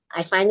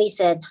I finally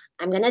said,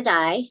 I'm going to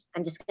die.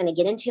 I'm just going to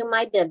get into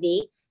my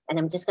bivy and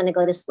I'm just going to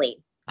go to sleep.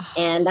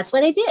 And that's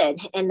what I did.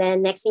 And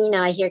then next thing you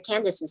know, I hear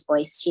Candace's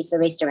voice. She's the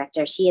race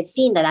director. She had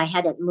seen that I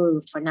hadn't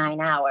moved for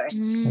 9 hours.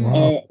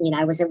 Wow. And,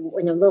 I was in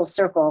a little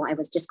circle. I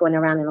was just going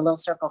around in a little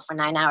circle for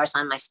 9 hours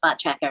on my spot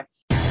tracker.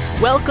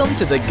 Welcome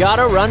to the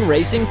Gotta Run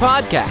Racing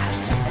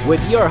Podcast.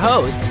 With your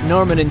hosts,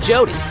 Norman and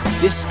Jody,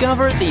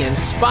 discover the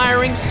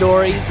inspiring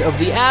stories of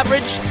the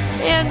average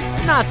and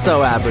not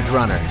so average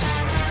runners.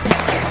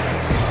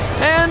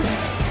 And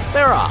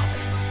they're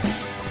off.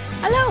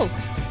 Hello.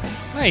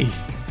 Hi,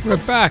 we're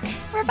back.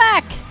 We're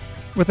back.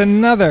 With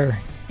another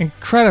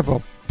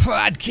incredible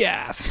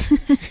podcast.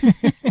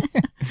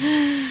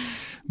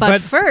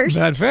 But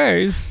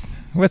first,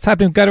 what's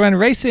happening with Gotta Run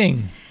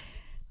Racing?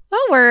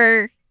 Well,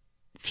 we're a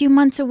few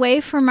months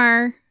away from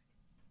our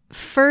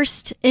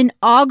first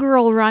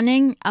inaugural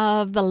running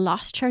of the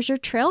Lost Treasure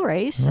Trail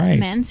Race at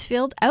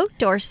Mansfield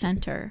Outdoor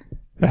Center.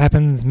 That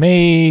happens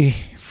May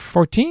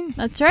 14?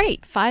 That's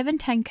right, 5 and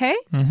 10K.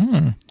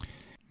 Mm-hmm.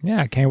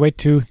 Yeah, I can't wait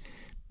to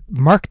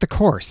mark the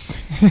course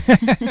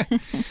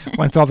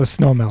once all the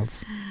snow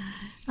melts.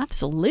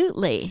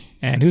 Absolutely.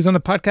 And who's on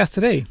the podcast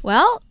today?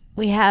 Well,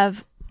 we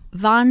have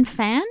Vaughn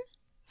Fan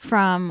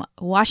from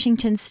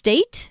Washington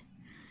State.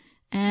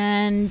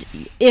 And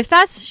if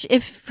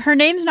her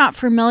name's not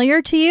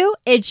familiar to you,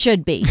 it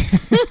should be.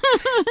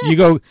 You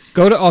go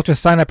to Ultra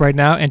Sign Up right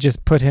now and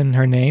just put in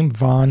her name,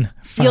 Vaughn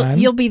Fan.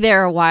 You'll be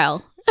there a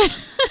while.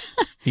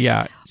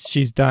 Yeah,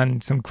 she's done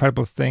some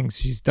incredible things.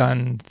 She's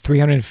done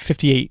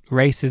 358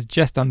 races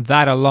just on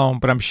that alone,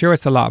 but I'm sure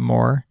it's a lot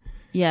more.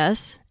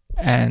 Yes.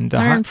 And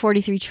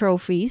 143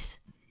 trophies.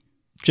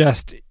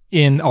 Just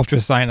in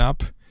Ultra Sign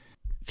Up.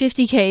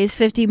 50Ks,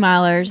 50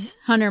 milers,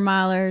 100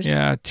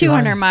 milers,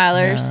 200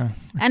 milers. Yeah.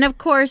 And of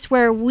course,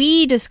 where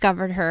we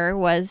discovered her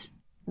was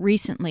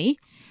recently,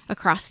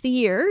 across the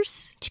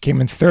years. She came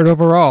in third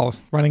overall,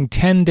 running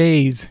 10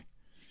 days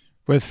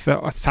with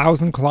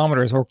 1,000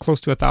 kilometers or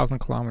close to 1,000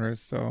 kilometers.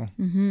 So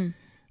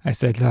I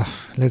said,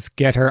 let's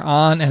get her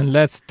on and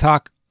let's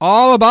talk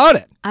all about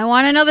it. I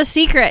want to know the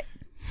secret.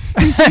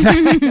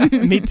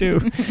 Me too.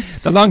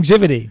 The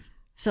longevity.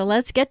 So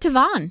let's get to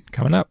Vaughn.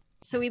 Coming up.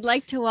 So we'd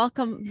like to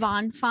welcome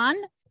Vaughn Fan,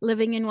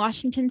 living in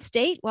Washington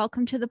State.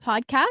 Welcome to the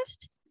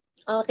podcast.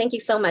 Oh, thank you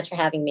so much for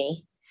having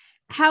me.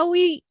 How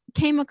we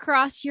came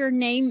across your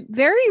name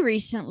very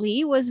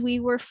recently was we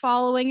were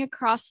following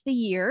across the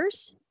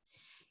years,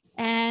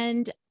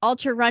 and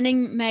Ultra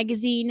Running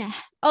Magazine.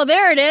 Oh,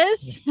 there it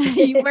is.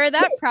 You wear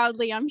that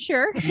proudly, I'm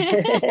sure.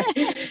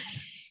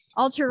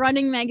 Ultra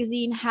Running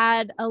Magazine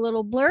had a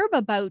little blurb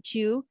about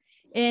you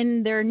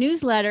in their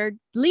newsletter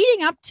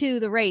leading up to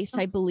the race,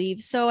 I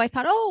believe. So I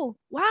thought, oh,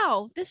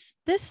 wow, this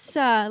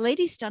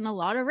lady's done a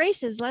lot of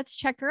races. Let's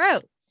check her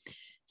out.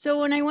 So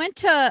when I went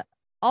to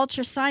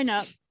Ultra Sign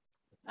Up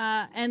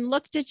and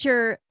looked at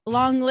your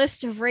long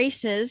list of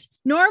races,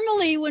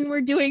 normally when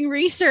we're doing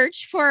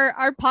research for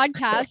our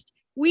podcast,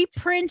 we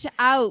print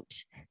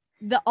out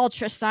the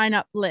Ultra Sign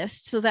Up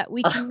list so that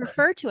we can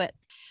refer to it.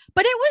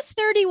 But it was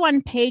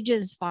 31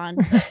 pages, Vaughn.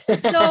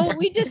 So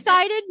we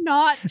decided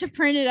not to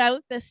print it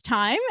out this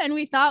time. And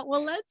we thought,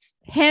 well, let's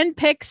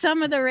handpick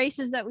some of the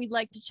races that we'd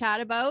like to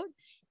chat about.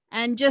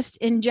 And just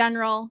in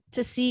general,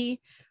 to see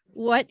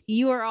what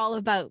you are all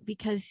about,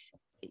 because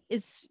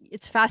it's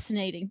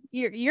fascinating.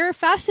 You're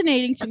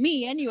fascinating to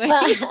me anyway.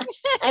 Well,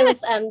 I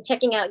was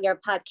checking out your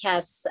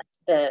podcasts,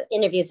 the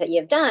interviews that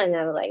you've done.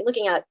 I was like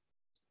looking at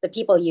the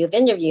people you've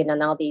interviewed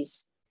and all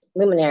these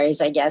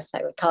luminaries, I guess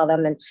I would call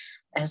them. And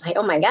I was like,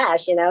 oh my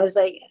gosh, it's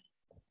like,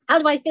 how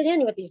do I fit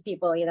in with these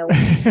people?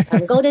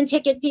 Golden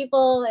ticket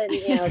people,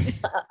 and,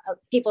 just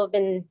people have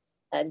been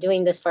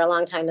doing this for a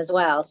long time as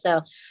well.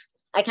 So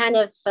I kind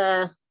of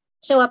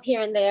show up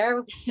here and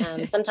there.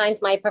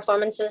 Sometimes my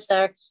performances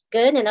are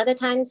good, and other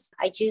times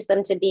I choose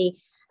them to be,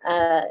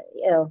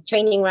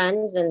 training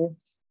runs and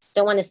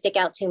don't want to stick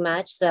out too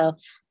much. So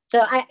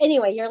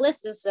anyway, your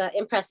list is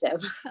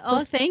impressive.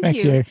 Oh, thank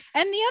you.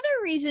 And the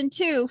other reason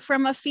too,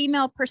 from a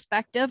female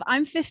perspective,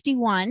 I'm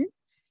 51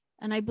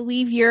 and I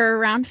believe you're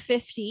around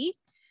 50.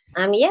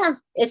 Yeah,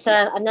 it's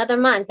another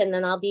month and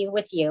then I'll be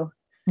with you.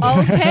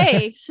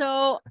 Okay.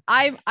 So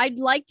I'd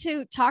like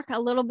to talk a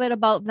little bit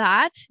about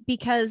that,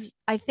 because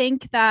I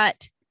think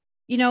that,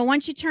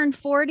 once you turn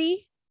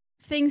 40,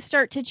 things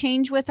start to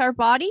change with our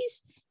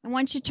bodies. And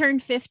once you turn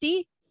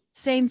 50,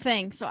 same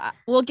thing. So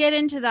we'll get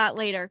into that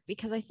later,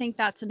 because I think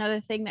that's another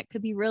thing that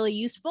could be really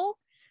useful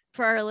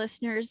for our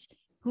listeners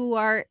who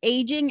are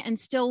aging and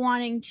still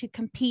wanting to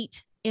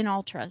compete in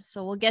ultras.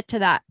 So we'll get to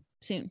that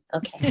soon.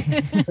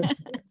 Okay.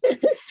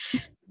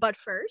 But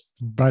first,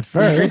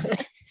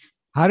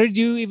 how did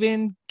you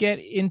even get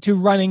into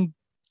running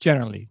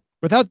generally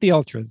without the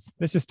ultras?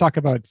 Let's just talk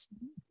about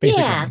basic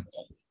running.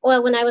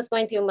 Well, when I was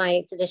going through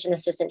my physician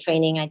assistant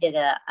training, I did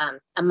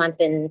a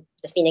month in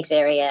the Phoenix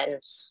area, and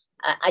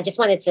I just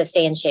wanted to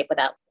stay in shape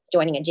without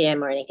joining a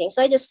gym or anything.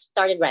 So I just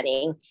started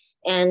running,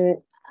 and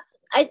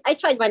I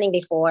tried running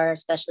before,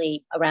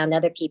 especially around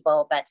other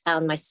people, but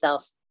found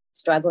myself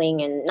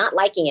struggling and not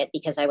liking it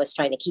because I was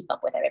trying to keep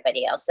up with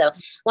everybody else. So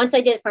once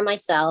I did it for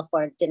myself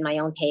or did my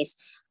own pace,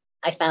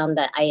 I found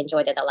that I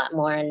enjoyed it a lot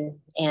more,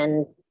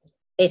 and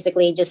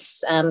basically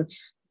just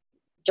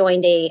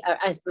joined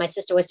my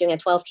sister was doing a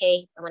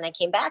 12K when I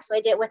came back. So I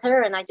did it with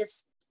her, and it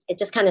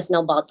just kind of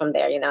snowballed from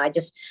there.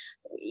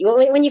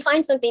 When you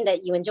find something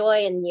that you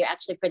enjoy and you're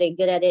actually pretty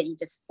good at it, you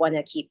just want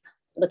to keep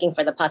looking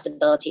for the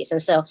possibilities.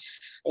 And so,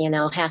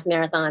 half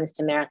marathons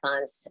to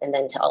marathons and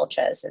then to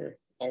ultras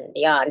and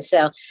beyond.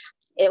 So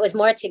it was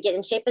more to get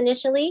in shape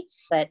initially,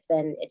 but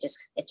then it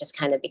just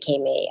kind of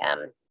became a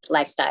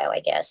lifestyle, I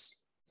guess.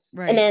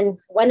 Right. And then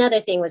one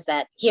other thing was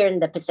that here in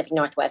the Pacific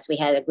Northwest, we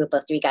had a group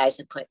of 3 guys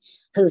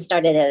who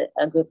started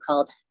a group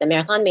called the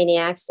Marathon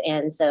Maniacs.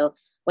 And so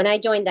when I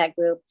joined that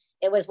group,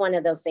 it was one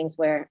of those things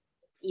where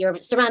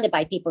you're surrounded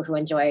by people who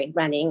enjoy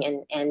running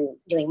and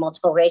doing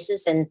multiple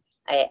races. And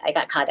I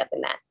got caught up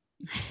in that.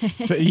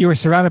 So you were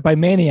surrounded by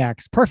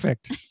maniacs.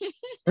 Perfect.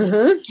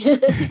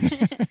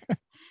 Mm-hmm.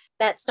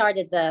 That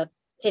started the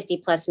 50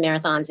 plus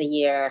marathons a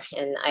year.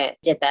 And I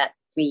did that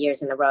 3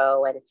 years in a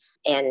row.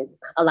 And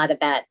a lot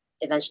of that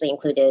eventually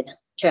included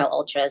trail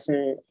ultras.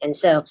 And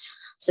so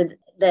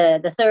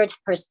the third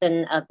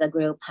person of the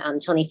group,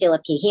 Tony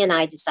Philippi, he and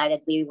I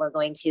decided we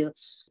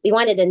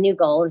wanted a new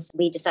goal.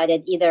 We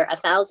decided either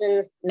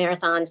 1,000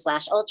 marathons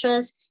 /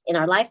 ultras in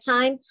our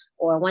lifetime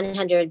or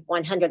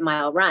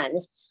 100-mile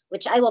runs,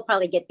 which I will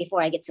probably get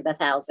before I get to the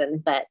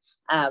 1,000. But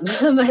I'm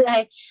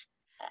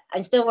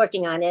still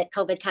working on it.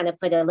 COVID kind of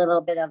put a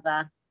little bit of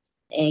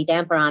a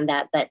damper on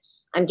that, but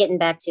I'm getting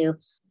back to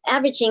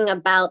averaging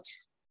about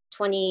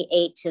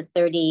 28 to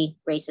 30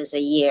 races a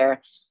year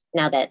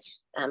now that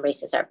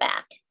races are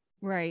back.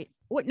 Right.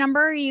 What number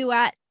are you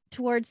at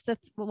towards the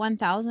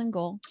 1,000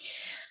 goal?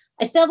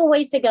 I still have a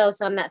ways to go.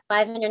 So I'm at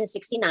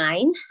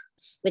 569,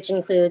 which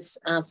includes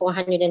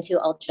 402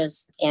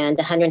 ultras and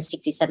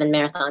 167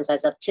 marathons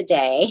as of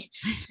today.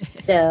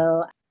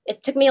 So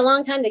it took me a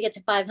long time to get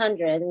to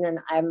 500. And then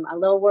I'm a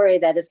little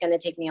worried that it's going to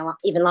take me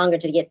even longer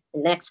to get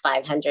the next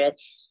 500,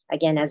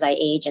 again, as I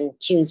age and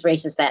choose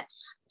races that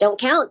don't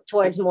count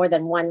towards more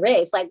than one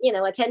race. Like, a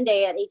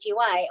 10-day at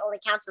ATY only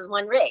counts as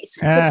one race.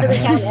 It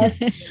doesn't count as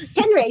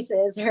 10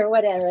 races or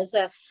whatever.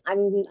 So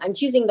I'm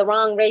choosing the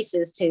wrong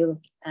races to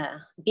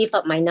beef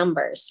up my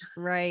numbers.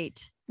 Right.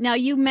 Now,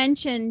 you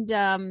mentioned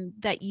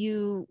that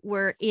you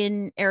were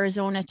in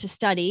Arizona to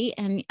study,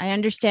 and I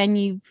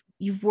understand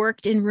you've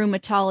worked in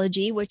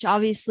rheumatology, which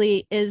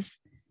obviously is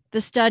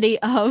the study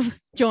of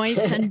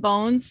joints and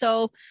bones.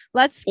 So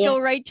let's go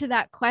right to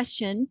that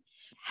question.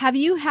 Have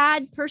you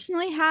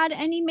personally had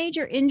any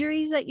major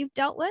injuries that you've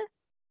dealt with?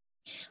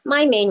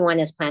 My main one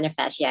is plantar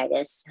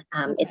fasciitis.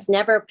 It's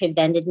never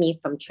prevented me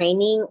from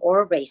training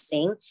or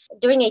racing.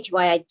 During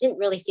ATY, I didn't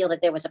really feel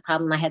that there was a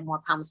problem. I had more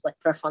problems with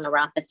peripheral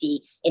neuropathy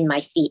in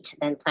my feet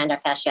than plantar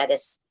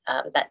fasciitis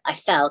that I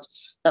felt.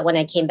 But when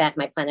I came back,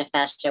 my plantar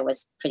fascia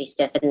was pretty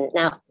stiff. And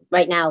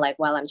right now, like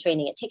while I'm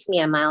training, it takes me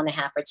 1.5 miles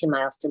or 2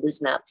 miles to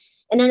loosen up.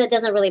 And then it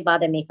doesn't really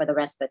bother me for the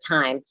rest of the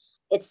time.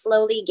 It's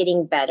slowly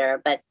getting better,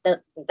 but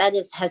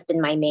that has been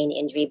my main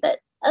injury. But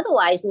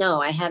otherwise,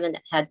 no, I haven't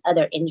had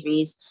other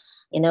injuries.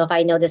 If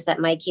I notice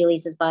that my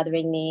Achilles is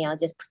bothering me, I'll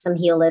just put some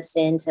heel lifts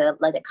in to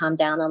let it calm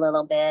down a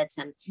little bit.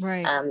 And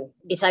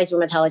besides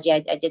rheumatology,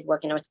 I did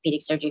work in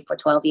orthopedic surgery for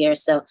 12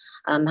 years. So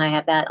I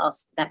have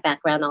that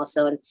background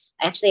also. And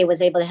actually I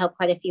was able to help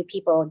quite a few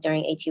people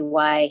during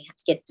ATY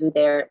to get through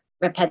their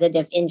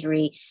repetitive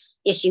injury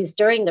issues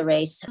during the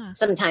race.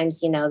 Sometimes,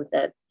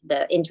 the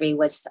injury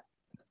was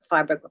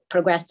far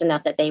progressed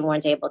enough that they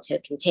weren't able to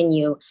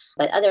continue.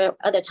 But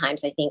other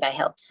times, I think I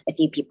helped a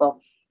few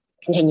people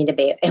continue to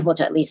be able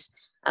to at least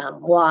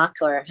walk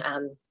or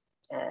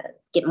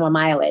get more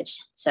mileage.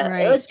 So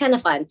it was kind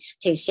of fun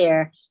to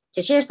share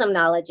some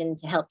knowledge and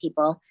to help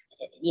people.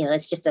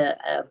 It's just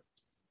a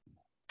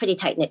pretty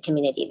tight-knit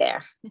community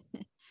there.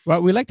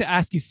 Well, we'd like to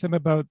ask you some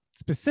about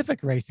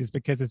specific races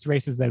because it's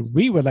races that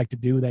we would like to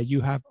do that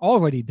you have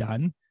already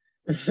done.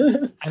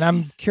 And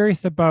I'm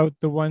curious about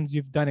the ones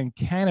you've done in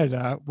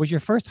Canada. Was your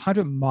first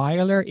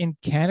 100-miler in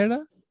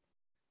Canada?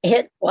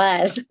 It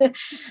was.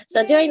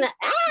 So during the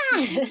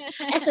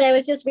actually, I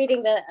was just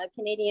reading the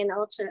Canadian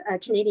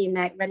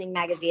running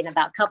magazine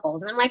about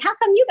couples, and I'm like, how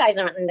come you guys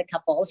aren't in the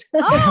couples? Oh,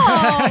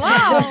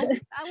 wow!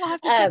 I will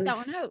have to check that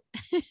one out.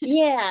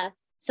 Yeah.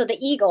 So the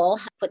Eagle,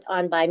 put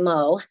on by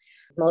Mo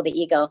the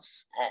Eagle.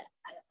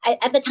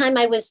 At the time,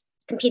 I was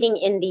competing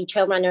in the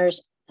Trail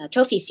Runners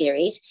Trophy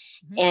Series,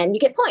 and you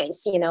get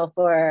points,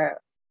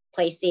 for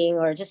placing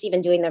or just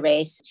even doing the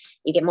race.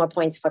 You get more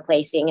points for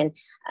placing. And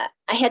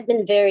I had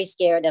been very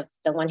scared of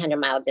the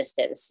 100-mile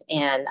distance.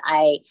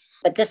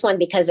 But this one,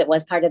 because it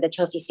was part of the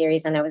Trophy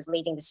Series and I was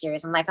leading the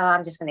series, I'm like,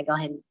 I'm just going to go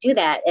ahead and do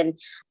that. And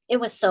it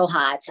was so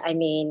hot. I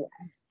mean,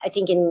 I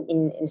think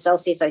in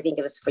Celsius, I think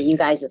it was for you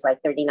guys, it's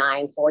like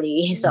 39,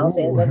 40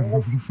 Celsius. And it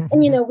was,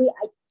 and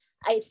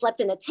I slept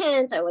in a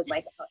tent. I was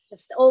like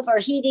just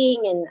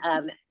overheating,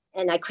 and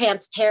I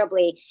cramped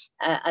terribly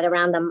at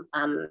around the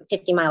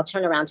 50-mile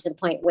turnaround, to the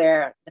point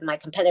where my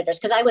competitors,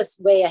 because I was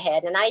way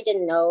ahead and I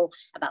didn't know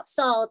about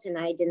salt and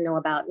I didn't know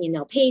about,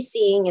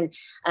 pacing. And,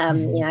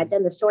 I'd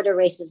done the shorter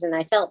races and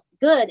I felt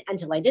good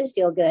until I didn't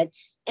feel good.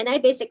 And I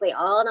basically,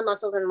 all the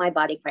muscles in my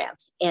body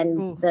cramped,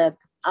 and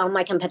all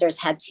my competitors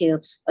had to,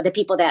 or the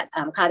people that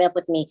caught up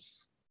with me,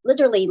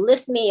 literally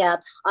lift me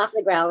up off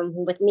the ground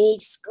with me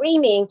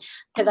screaming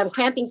because I'm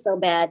cramping so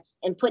bad,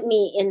 and put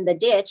me in the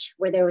ditch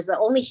where there was the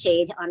only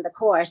shade on the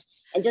course,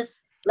 and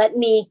just let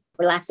me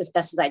relax as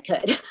best as I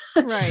could.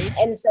 Right.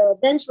 And so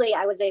eventually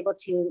I was able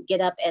to get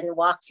up and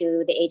walk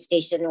to the aid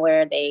station,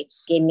 where they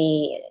gave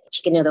me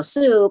chicken noodle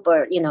soup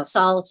or,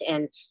 salt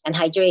and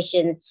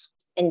hydration,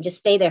 and just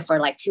stay there for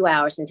like 2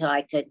 hours until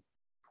I could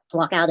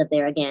walk out of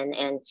there again.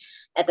 And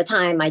at the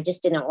time, I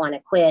just didn't want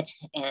to quit.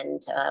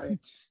 And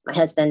my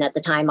husband at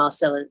the time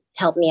also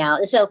helped me out.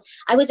 And so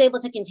I was able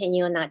to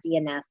continue and not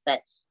DNF,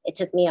 but it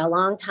took me a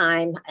long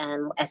time.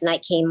 As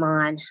night came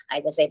on,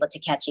 I was able to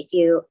catch a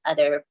few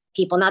other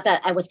people. Not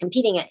that I was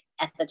competing at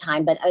the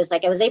time, but I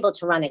was able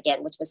to run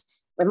again, which was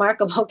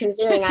remarkable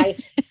considering I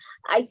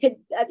could,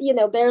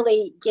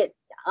 barely get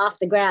off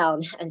the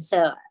ground. And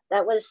so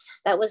that was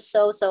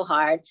so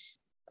hard.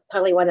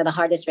 Probably one of the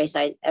hardest races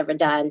I'd ever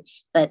done,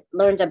 but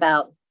learned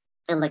about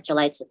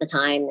electrolytes at the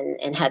time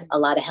and had a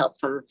lot of help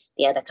from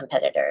the other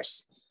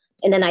competitors.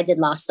 And then I did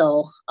Lost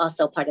Soul,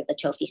 also part of the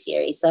trophy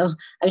series. So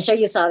I'm sure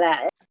you saw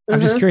that. I'm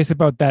just curious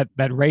about that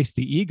race,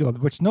 the Eagle,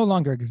 which no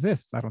longer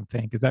exists, I don't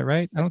think. Is that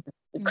right?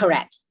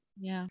 Correct.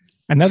 Yeah.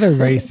 Another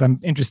race I'm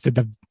interested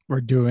that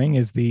we're doing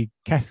is the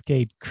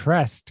Cascade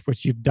Crest,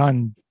 which you've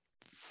done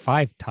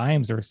 5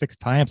 times or 6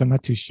 times. I'm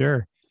not too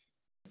sure.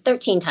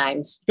 13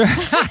 times.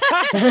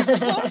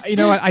 You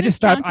know what? I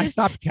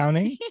stopped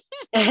counting.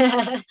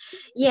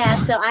 Yeah.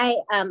 So I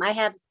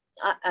have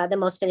the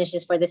most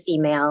finishes for the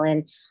female.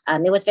 And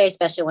it was very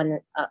special when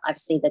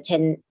obviously the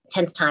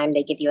 10th time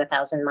they give you a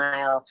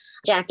 1,000-mile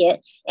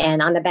jacket.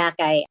 And on the back,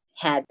 I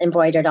had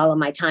embroidered all of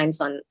my times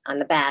on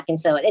the back. And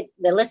so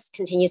the list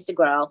continues to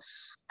grow.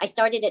 I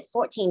started at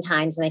 14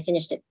 times and I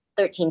finished at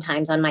 13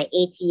 times. On my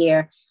 8th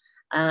year,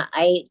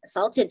 I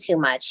salted too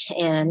much,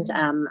 and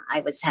I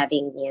was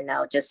having,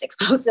 just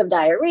explosive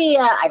diarrhea.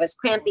 I was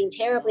cramping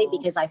terribly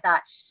because I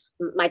thought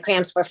my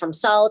cramps were from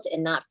salt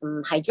and not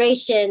from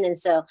hydration. And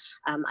so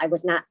I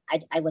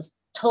was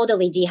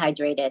totally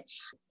dehydrated.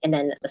 And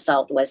then the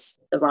salt was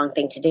the wrong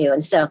thing to do.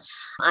 And so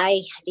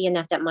I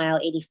DNF'd at mile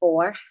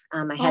 84.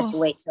 I had to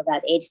wait till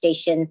that aid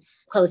station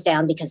closed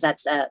down, because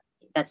that's a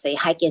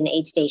hike-in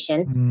aid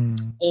station.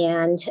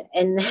 And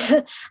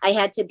I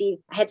had to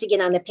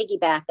get on the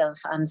piggyback of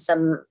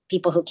some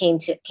people who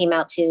came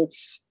out to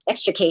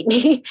extricate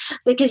me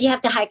because you have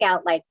to hike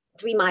out like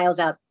 3 miles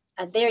out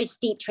a very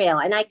steep trail.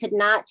 And I could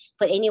not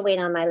put any weight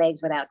on my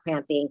legs without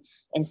cramping.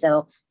 And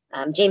so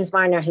James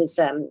Varner, who's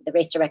the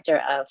race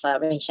director of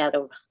Rain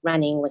Shadow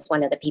Running, was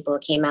one of the people who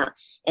came out.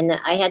 And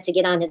I had to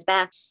get on his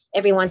back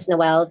every once in a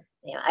while.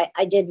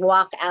 I did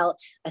walk out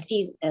a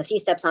few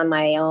steps on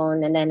my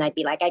own, and then I'd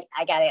be like,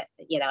 I gotta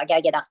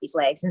get off these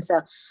legs. And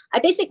so I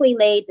basically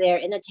laid there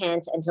in a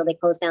tent until they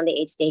closed down the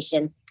aid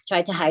station,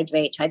 tried to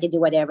hydrate, tried to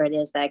do whatever it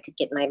is that I could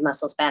get my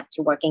muscles back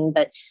to working,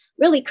 but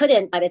really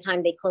couldn't by the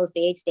time they closed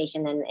the aid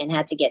station and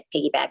had to get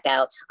piggybacked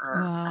out.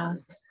 Wow.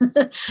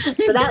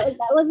 So that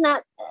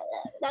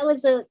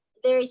was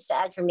very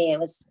sad for me. It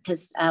was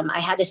because I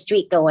had a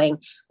streak going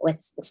with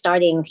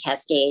starting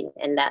Cascade,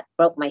 and that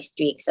broke my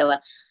streak. So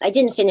I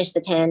didn't finish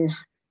the 10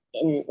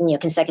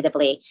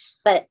 consecutively,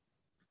 but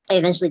I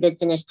eventually did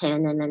finish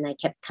 10, and then I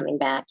kept coming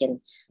back.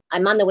 And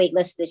I'm on the wait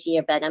list this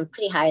year, but I'm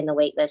pretty high on the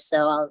wait list.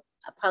 So I'll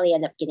probably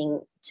end up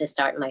getting to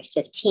start my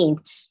 15th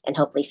and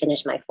hopefully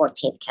finish my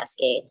 14th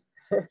Cascade.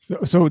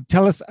 So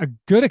tell us a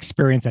good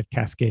experience at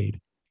Cascade.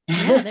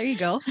 Yeah, there you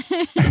go.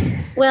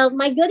 Well,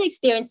 my good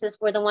experiences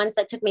were the ones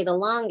that took me the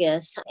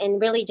longest,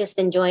 and really just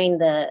enjoying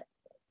the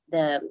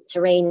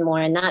terrain more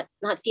and not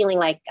feeling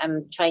like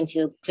I'm trying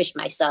to push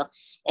myself.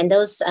 And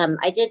those,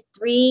 I did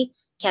 3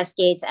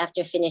 Cascades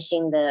after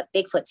finishing the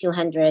Bigfoot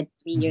 200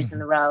 3 years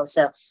in a row.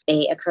 So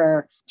they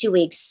occur 2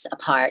 weeks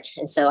apart.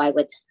 And so I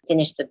would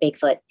finish the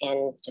Bigfoot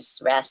and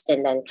just rest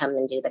and then come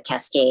and do the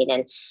Cascade.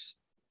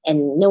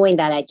 And knowing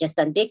that I'd just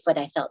done Bigfoot,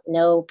 I felt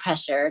no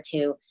pressure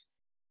to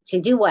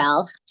do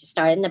well, to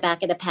start in the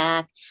back of the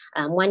pack.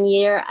 One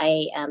year,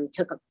 I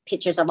took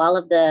pictures of all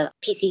of the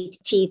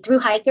PCT through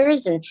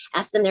hikers and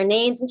asked them their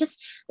names and just,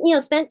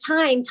 spent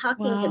time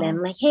talking to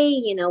them like,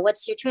 hey,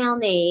 what's your trail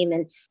name?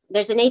 And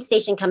there's an aid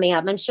station coming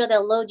up. I'm sure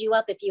they'll load you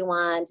up if you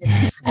want.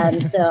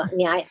 So,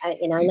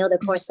 I know the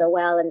course so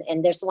well.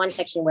 And there's one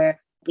section where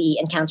we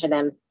encounter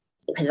them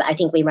because I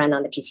think we run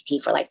on the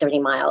PCT for like 30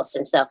 miles.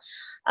 And so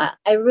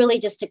I really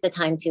just took the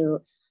time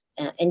to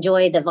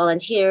enjoy the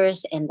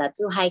volunteers and the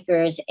through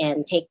hikers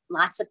and take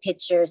lots of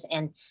pictures.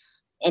 And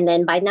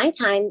then by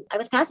nighttime, I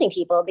was passing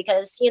people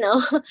because,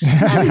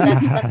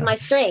 that's my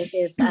strength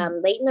is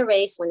late in the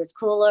race when it's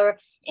cooler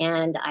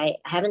and I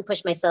haven't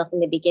pushed myself in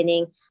the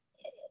beginning.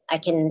 I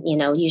can,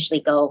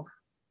 usually go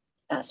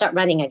start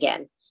running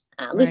again.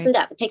 loosened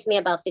up. It takes me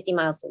about 50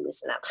 miles to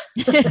loosen up.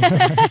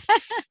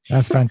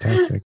 That's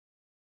fantastic.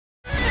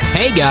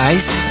 Hey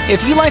guys,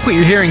 if you like what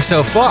you're hearing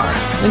so far,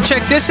 then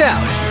check this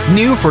out.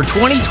 New for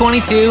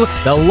 2022,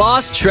 the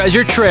Lost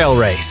Treasure Trail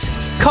Race.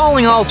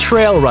 Calling all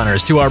trail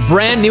runners to our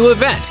brand new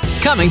event,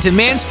 coming to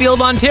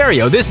Mansfield,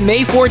 Ontario this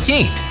May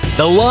 14th.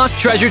 The Lost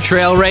Treasure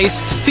Trail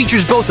Race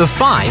features both a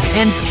 5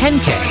 and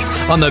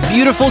 10K on the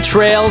beautiful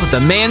trails at the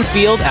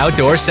Mansfield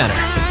Outdoor Center.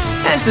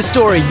 As the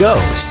story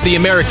goes, the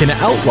American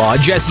outlaw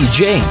Jesse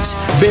James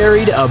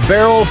buried a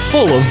barrel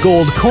full of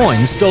gold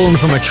coins stolen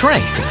from a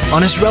train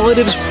on his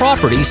relative's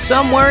property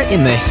somewhere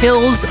in the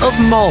hills of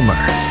Mulmer.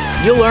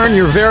 You'll earn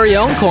your very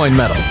own coin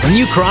medal when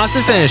you cross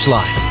the finish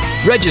line.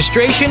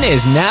 Registration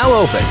is now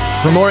open.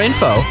 For more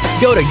info,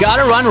 go to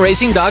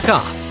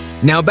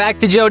GottaRunRacing.com. Now back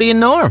to Jody and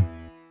Norm.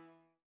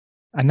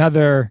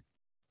 Another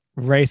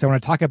race I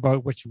want to talk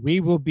about, which we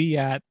will be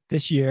at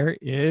this year,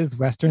 is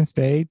Western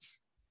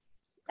States.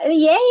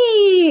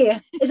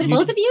 Yay! Is it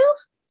both of you?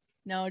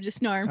 No,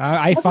 just Norm.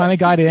 I finally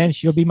got in.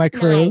 She'll be my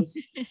crew. Nice.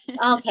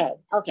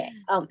 Okay.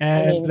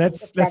 And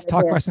let's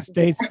talk Western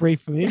States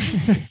briefly.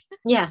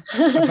 Yeah.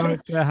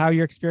 About how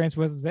your experience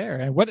was there,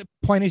 and what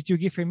pointers do you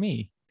give for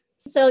me?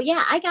 So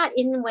yeah, I got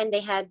in when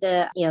they had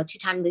the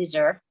 2-time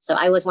loser. So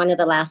I was one of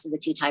the last of the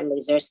 2-time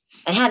losers.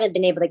 I haven't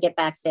been able to get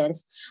back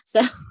since.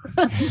 So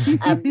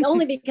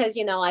only because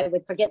I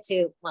would forget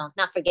to, well,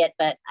 not forget,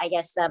 but I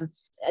guess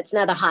it's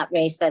another hot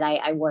race that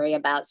I worry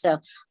about. So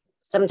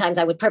sometimes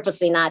I would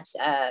purposely not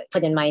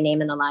put in my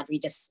name in the lottery.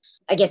 Just,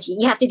 I guess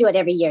you have to do it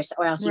every year,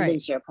 or else you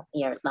lose your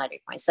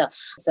lottery points.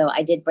 So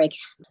I did break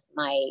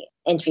my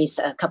entries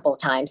a couple of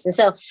times. And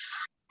so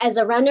as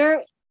a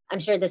runner, I'm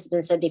sure this has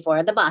been said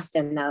before, the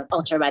Boston of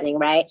ultra running,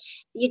 right?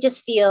 You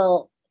just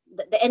feel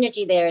the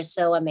energy there is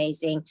so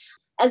amazing.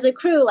 As a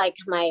crew, like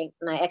my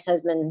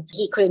ex-husband,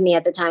 he crewed me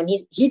at the time.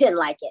 He didn't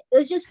like it. It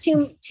was just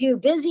too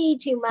busy,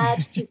 too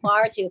much, too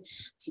far to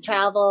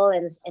travel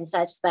and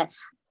such. But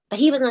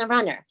he wasn't a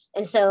runner.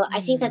 And so I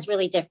think that's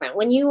really different.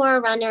 When you are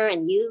a runner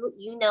and you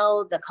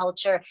know the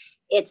culture,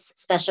 it's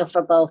special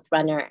for both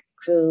runner,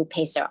 crew,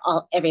 pacer,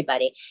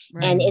 everybody.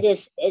 Right. And it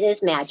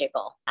is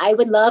magical. I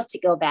would love to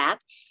go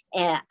back.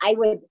 But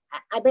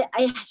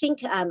I think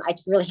I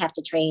really have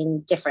to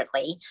train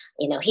differently,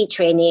 heat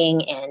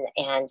training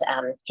and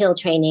hill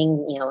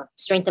training,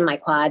 strengthen my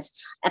quads.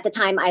 At the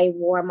time I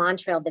wore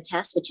Montrail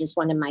Vitesse, which is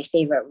one of my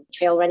favorite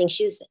trail running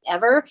shoes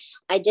ever.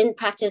 I didn't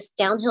practice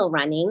downhill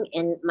running,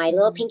 and my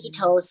little pinky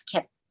toes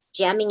kept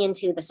jamming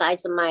into the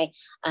sides of my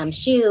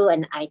shoe.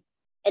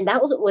 And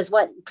that was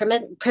what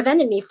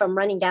prevented me from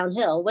running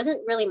downhill. It wasn't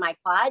really my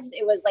quads.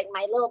 It was like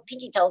my little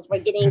pinky toes were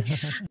getting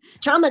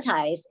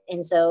traumatized.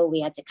 And so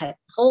we had to cut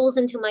holes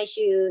into my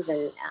shoes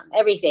and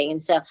everything.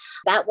 And so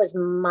that was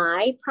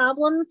my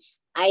problem.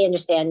 I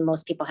understand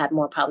most people have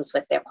more problems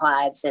with their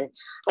quads. And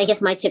I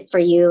guess my tip for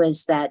you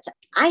is that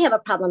I have a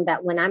problem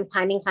that when I'm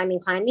climbing,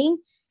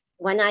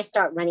 when I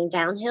start running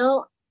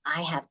downhill,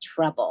 I have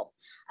trouble.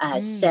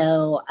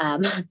 So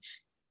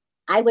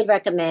I would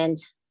recommend,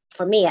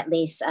 for me at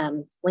least,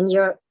 when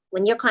you're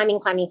climbing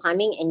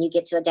and you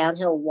get to a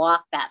downhill,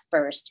 walk that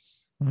first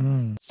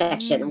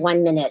section,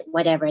 1 minute,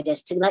 whatever it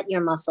is, to let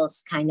your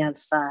muscles kind of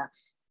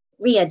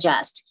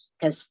readjust.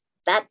 Because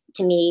that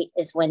to me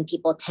is when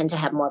people tend to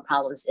have more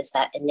problems, is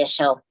that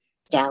initial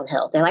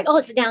downhill. They're like, oh,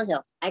 it's a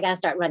downhill, I gotta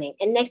start running.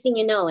 And next thing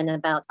you know, in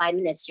about 5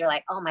 minutes, you're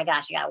like, oh my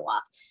gosh, I gotta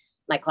walk.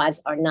 My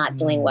quads are not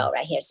doing well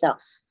right here. So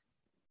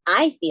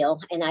I feel,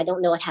 and I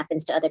don't know what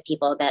happens to other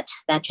people, that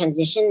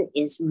transition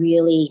is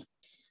really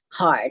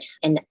hard,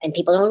 and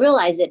people don't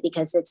realize it,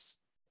 because it's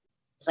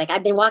like,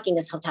 I've been walking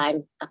this whole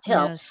time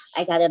uphill. Yes.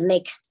 I got to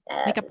make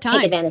up time.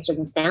 Take advantage of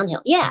this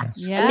downhill. Yeah.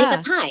 And make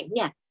up time.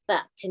 Yeah.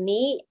 But to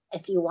me,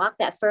 if you walk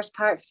that first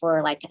part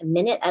for like a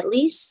minute at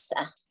least,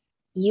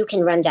 you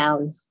can run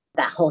down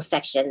that whole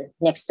section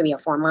next 3 or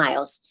 4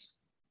 miles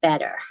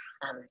better.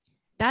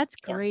 That's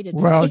great. Yeah.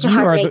 Well, get your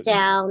heart rate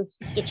down,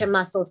 get your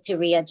muscles to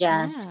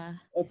readjust. Yeah.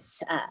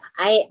 It's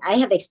I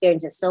have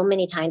experienced it so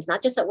many times,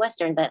 not just at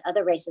Western, but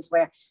other races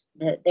where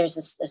there's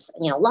this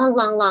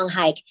long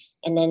hike,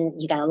 and then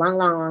you got a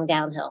long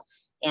downhill.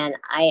 And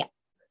I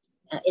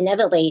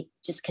inevitably,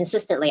 just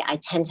consistently, I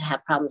tend to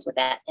have problems with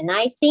that. And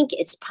I think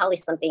it's probably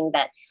something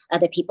that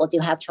other people do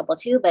have trouble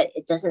too, but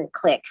it doesn't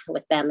click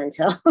with them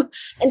until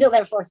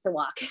they're forced to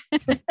walk.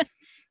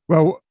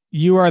 Well,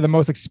 you are the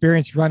most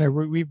experienced runner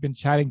we've been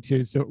chatting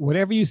to. So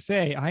whatever you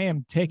say, I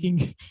am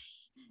taking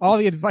all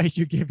the advice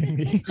you're giving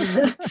me.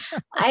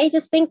 I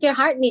just think your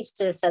heart needs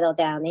to settle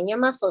down and your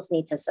muscles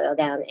need to settle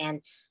down,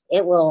 and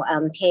it will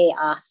pay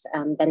off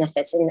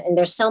benefits. And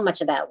there's so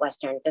much of that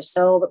Western. There's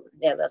a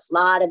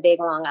lot of big,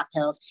 long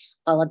uphills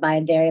followed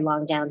by very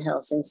long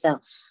downhills. And so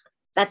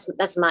that's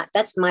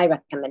my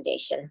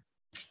recommendation.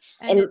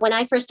 And when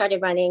I first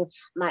started running,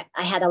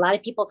 I had a lot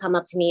of people come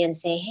up to me and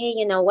say, hey,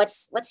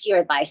 what's your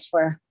advice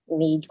for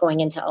me going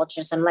into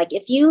ultras? I'm like,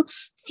 if you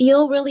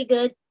feel really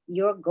good,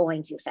 you're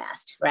going too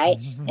fast, right?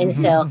 And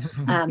so,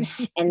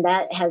 and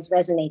that has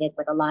resonated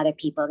with a lot of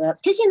people,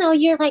 because,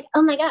 you're like,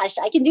 oh my gosh,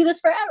 I can do this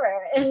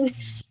forever.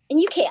 And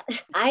you can't.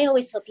 I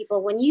always tell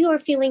people, when you are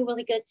feeling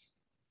really good,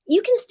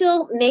 you can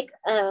still make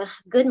a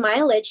good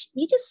mileage.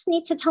 You just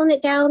need to tone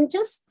it down.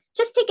 Just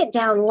take it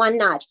down one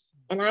notch.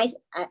 And I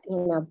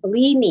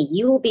believe me,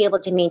 you will be able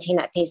to maintain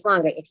that pace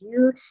longer if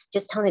you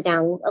just tone it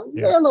down a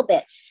little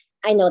bit.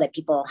 I know that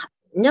people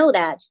know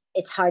that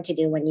it's hard to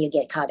do when you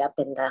get caught up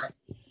in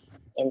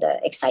the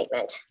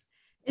excitement.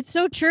 It's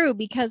so true,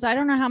 because I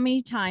don't know how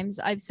many times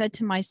I've said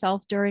to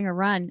myself during a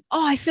run,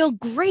 oh, I feel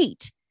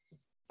great.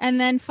 And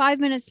then 5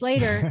 minutes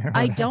later,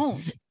 I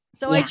don't.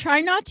 So I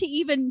try not to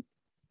even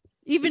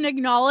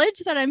acknowledge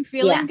that I'm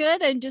feeling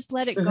good and just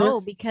let it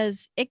go,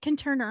 because it can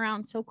turn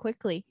around so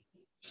quickly.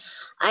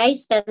 I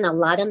spend a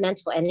lot of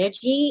mental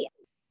energy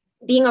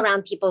being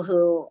around people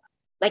who,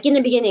 like in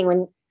the beginning,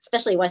 when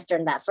especially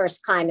Western, that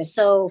first climb is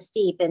so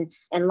steep and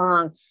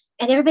long,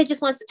 and everybody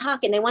just wants to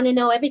talk and they want to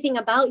know everything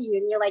about you.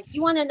 And you're like,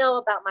 you want to know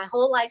about my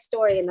whole life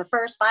story in the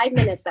first 5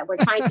 minutes that we're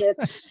trying to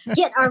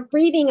get our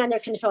breathing under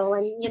control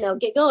and,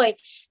 get going.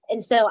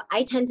 And so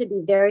I tend to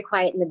be very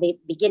quiet in the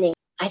beginning.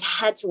 I've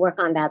had to work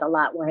on that a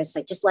lot, where it's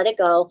like, just let it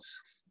go,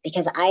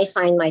 because I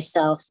find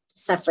myself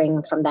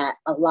suffering from that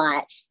a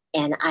lot.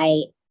 And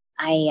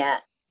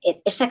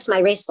it affects my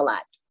race a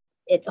lot.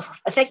 It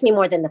affects me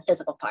more than the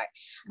physical part,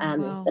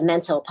 the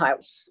mental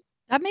part.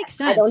 That makes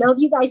sense. I don't know if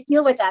you guys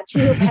deal with that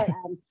too, but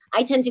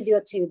I tend to do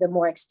it to the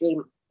more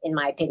extreme, in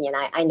my opinion.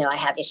 I know I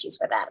have issues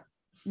with that.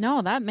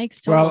 No, that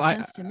makes total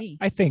sense to me.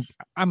 I think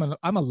I'm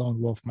a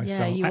lone wolf myself.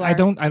 Yeah, you are. I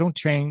don't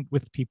train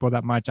with people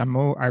that much. I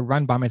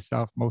run by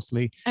myself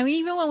mostly. I mean,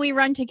 even when we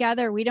run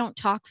together, we don't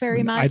talk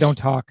very much. I don't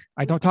talk.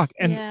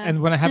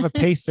 And when I have a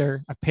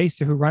pacer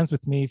who runs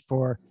with me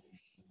for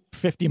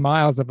 50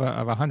 miles of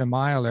a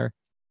 100-miler,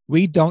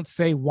 we don't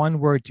say one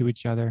word to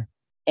each other.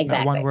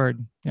 Exactly. Not one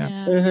word. Yeah.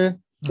 Mm-hmm.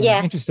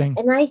 Yeah. Interesting.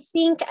 And I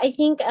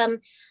think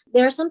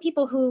there are some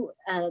people who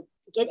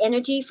get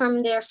energy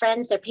from their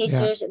friends, their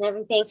pacers and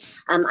everything.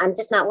 I'm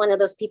just not one of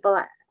those people.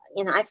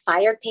 I've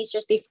fired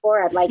pacers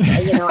before. I've I've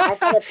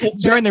had a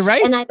pacer during the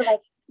race, and I'd be like,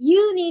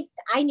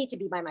 I need to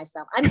be by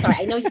myself. I'm sorry.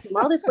 I know you came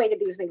all this way to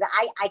be with me, but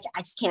I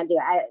just can't do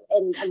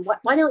it. And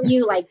why don't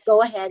you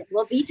go ahead?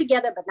 We'll be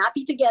together, but not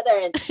be together.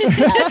 And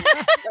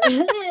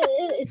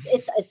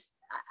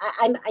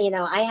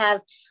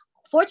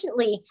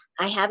fortunately,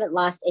 I haven't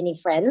lost any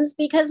friends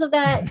because of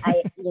that.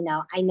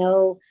 I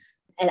know,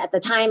 and at the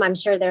time, I'm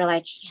sure they're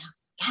like,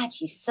 God,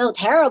 she's so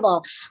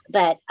terrible.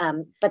 But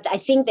I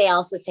think they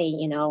also say,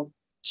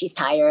 she's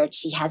tired.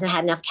 She hasn't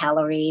had enough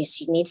calories.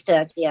 She needs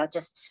to,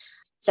 just.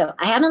 So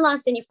I haven't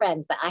lost any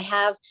friends, but I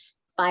have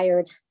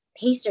fired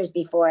pacers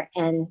before.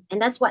 And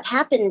that's what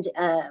happened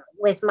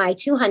with my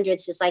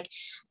 200s. Is like,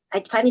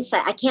 I finally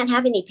decided I can't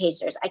have any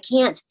pacers. I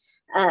can't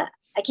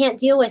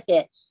deal with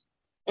it.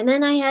 And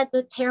then I had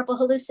the terrible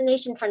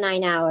hallucination for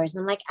 9 hours.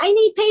 And I'm like, I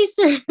need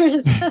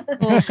pacers.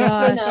 Oh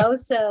gosh.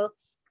 So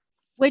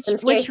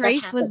which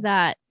race was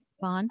that,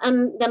 Vaughn?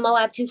 The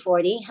Moab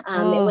 240.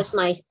 It was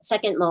my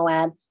second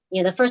Moab.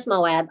 The first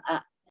Moab,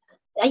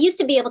 I used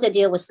to be able to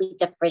deal with sleep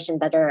deprivation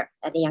better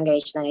at a young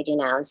age than I do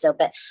now. And so,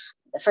 but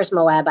the first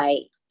Moab,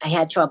 I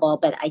had trouble,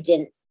 but I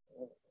didn't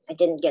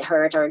get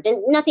hurt or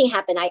nothing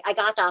happened. I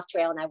got off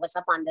trail and I was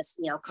up on this,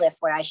 cliff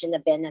where I shouldn't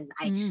have been.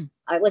 And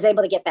I was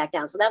able to get back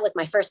down. So that was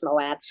my first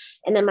Moab.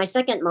 And then my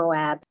second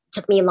Moab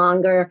took me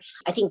longer,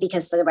 I think,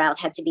 because the route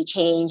had to be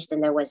changed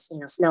and there was,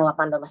 snow up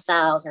on the La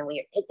Salles, and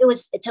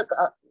it took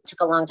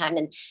a long time.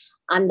 And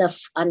on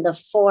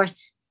the fourth,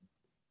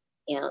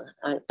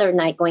 third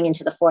night going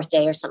into the fourth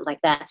day or something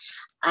like that,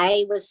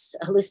 I was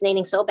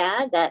hallucinating so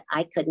bad that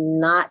I could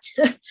not,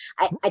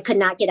 I could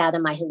not get out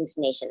of my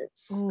hallucination.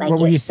 What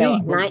were you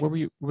seeing?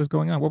 What was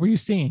going on? What were you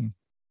seeing?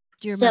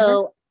 Do you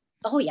remember?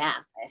 Oh yeah,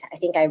 I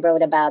think I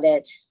wrote about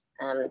it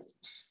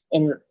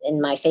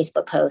in my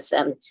Facebook posts,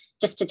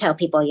 just to tell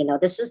people,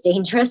 this is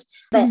dangerous.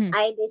 But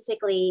I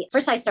basically,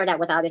 first I started out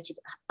with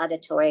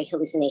auditory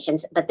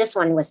hallucinations, but this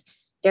one was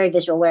very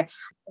visual, where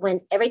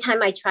every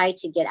time I tried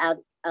to get out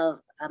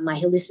of my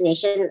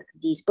hallucination,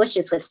 these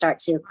bushes would start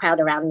to crowd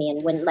around me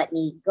and wouldn't let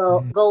me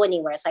go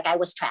anywhere. It's like I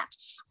was trapped.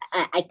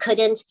 I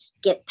couldn't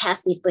get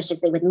past these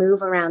bushes. They would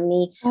move around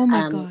me. Oh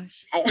my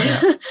gosh.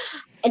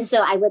 And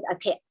so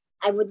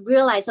I would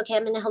realize, okay,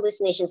 I'm in a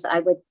hallucination. So I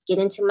would get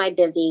into my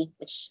bivy,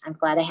 which I'm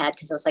glad I had,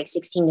 because it was like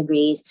 16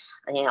 degrees,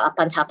 up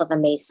on top of a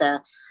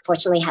mesa.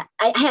 Fortunately,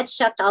 I had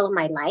shut all of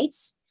my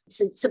lights.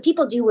 So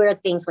people do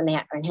weird things when they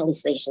are in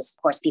hallucinations.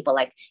 Of course, people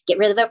get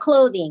rid of their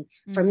clothing.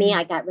 For me,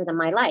 I got rid of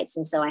my lights.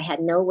 And so I had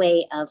no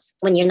way of,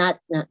 when you're not,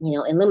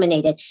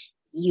 illuminated,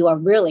 you are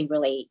really,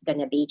 really going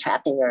to be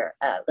trapped in your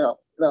little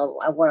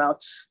world.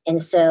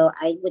 And so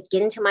I would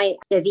get into my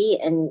bivy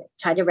and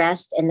try to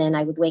rest. And then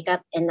I would wake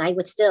up and I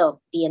would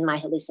still be in my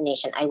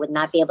hallucination. I would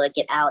not be able to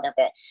get out of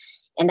it.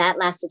 And that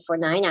lasted for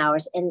 9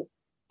 hours. And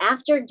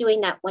after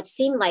doing that, what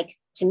seemed like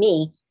to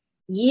me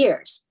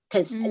years,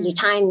 because your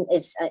time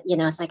is,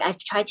 it's like I've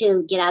tried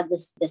to get out of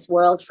this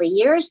world for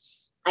years.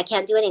 I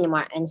can't do it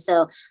anymore. And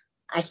so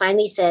I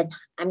finally said,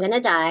 I'm going to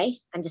die.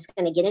 I'm just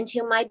going to get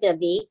into my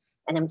bivy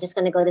and I'm just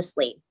going to go to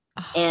sleep.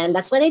 And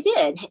that's what I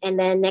did. And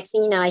then next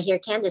thing you know, I hear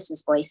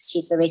Candace's voice.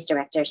 She's the race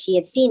director. She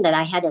had seen that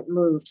I hadn't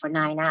moved for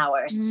 9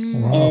 hours.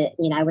 Wow.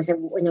 And, I was in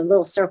a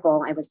little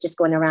circle. I was just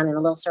going around in a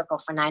little circle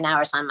for 9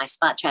 hours on my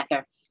spot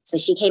tracker. So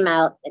she came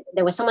out.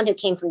 There was someone who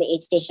came from the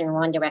aid station in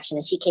one direction,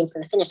 and she came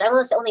from the finish. I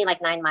was only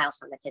like 9 miles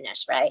from the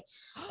finish, right?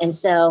 And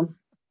so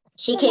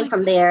she came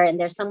from there, and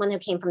there's someone who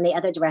came from the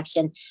other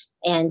direction.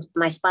 And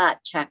my spot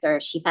tracker,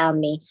 she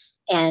found me,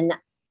 and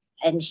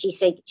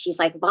she's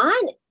like,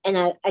 Vaughn,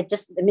 and I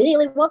just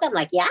immediately woke up,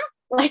 like, yeah,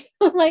 yeah,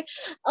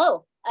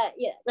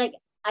 like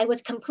I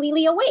was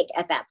completely awake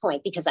at that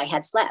point because I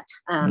had slept.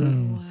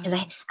 Because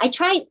I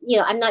tried,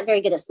 I'm not very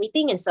good at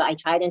sleeping. And so I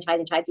tried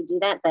to do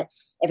that. But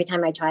every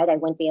time I tried, I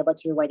wouldn't be able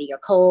to, whether you're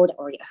cold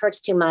or it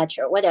hurts too much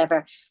or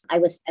whatever.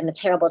 I'm a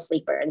terrible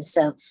sleeper. And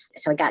so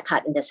I got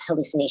caught in this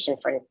hallucination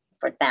for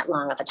that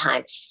long of a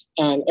time.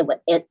 And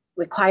it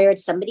required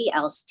somebody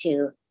else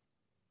to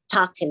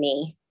talk to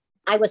me.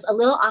 I was a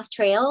little off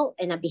trail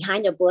and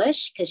behind a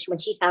bush, because when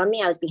she found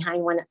me, I was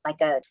behind one,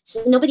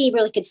 so nobody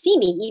really could see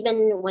me,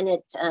 even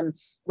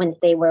when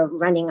they were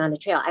running on the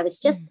trail. I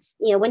was just,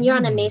 when you're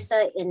on a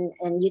mesa in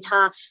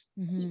Utah,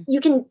 you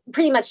can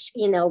pretty much,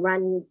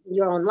 run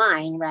your own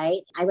line,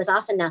 right? I was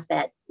off enough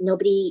that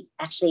nobody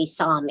actually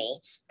saw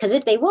me, because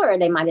if they were,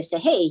 they might have said,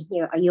 hey,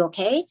 are you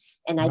okay?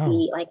 And I'd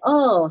be like,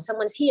 oh,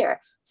 someone's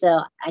here.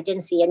 So I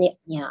didn't see any,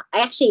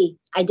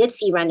 I did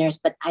see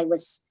runners, but I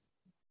was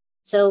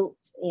so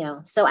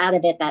out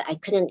of it that I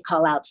couldn't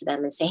call out to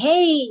them and say,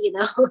 hey,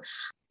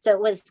 so it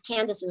was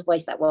Candace's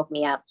voice that woke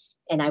me up,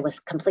 and I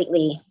was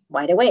completely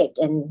wide awake,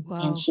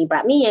 and she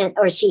brought me in,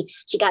 or she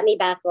got me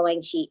back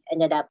going. She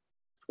ended up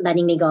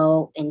letting me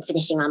go and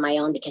finishing on my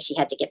own because she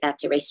had to get back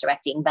to race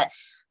directing. But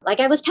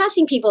I was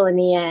passing people in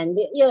the end,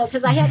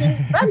 because I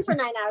hadn't run for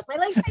 9 hours. My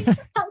legs felt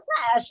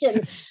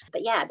flash.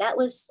 But yeah, that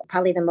was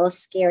probably the most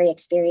scary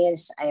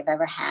experience I've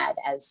ever had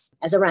as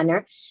a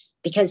runner,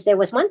 because there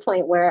was one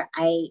point where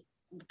I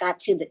got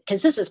to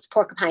because this is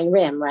Porcupine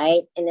Rim,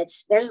 right? And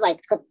there's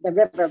the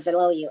river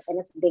below you, and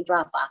it's a big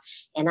drop off.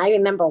 And I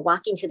remember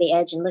walking to the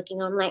edge and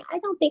looking, I'm like, I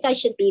don't think I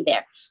should be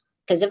there.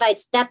 Because if I'd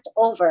stepped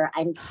over,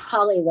 I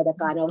probably would have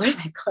gone over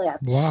the cliff.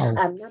 Wow.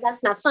 No,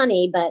 that's not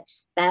funny, but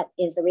that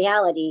is the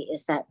reality,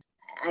 is that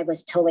I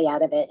was totally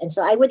out of it. And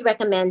so I would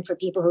recommend for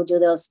people who do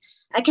those,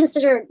 I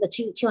consider the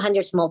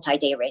 200s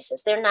multi-day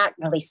races. They're not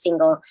really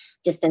single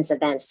distance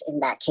events in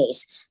that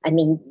case. I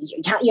mean,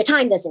 your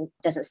time doesn't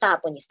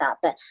stop when you stop,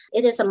 but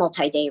it is a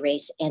multi-day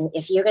race. And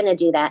if you're going to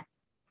do that,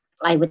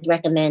 I would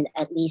recommend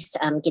at least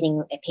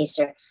getting a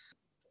pacer,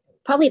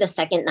 probably the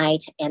second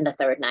night and the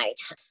third night,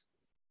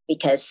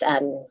 because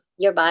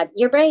your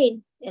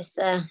brain is,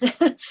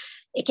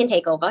 it can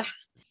take over.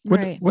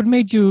 What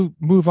made you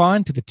move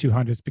on to the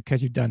 200s?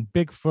 Because you've done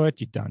Bigfoot,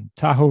 you've done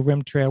Tahoe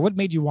Rim Trail. What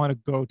made you want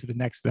to go to the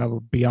next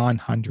level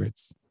beyond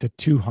hundreds, the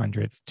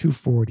 200s,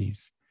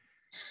 240s?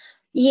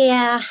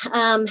 Yeah,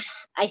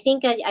 I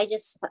think I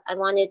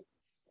wanted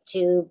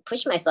to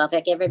push myself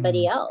like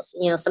everybody else,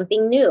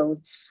 something new.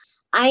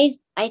 I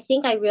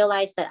think I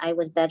realized that I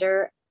was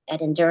better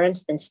at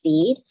endurance than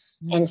speed.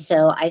 And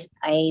so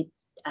I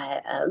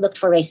looked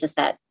for races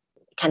that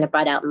kind of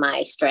brought out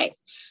my strength.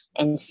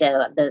 And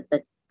so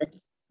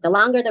the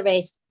longer the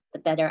race, the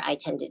better I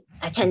tend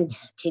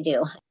to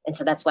do. And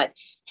so that's what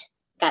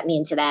got me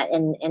into that.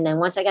 And then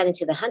once I got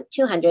into the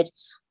 200s,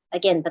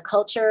 again, the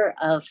culture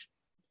of,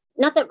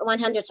 not that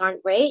 100s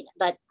aren't great,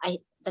 but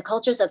the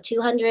cultures of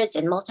 200s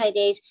and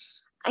multi-days,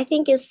 I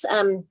think is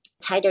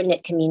tighter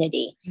knit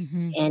community.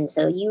 Mm-hmm. And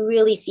so you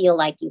really feel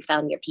like you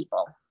found your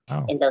people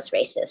in those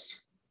races.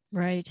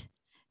 Right.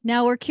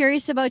 Now we're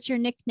curious about your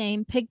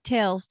nickname,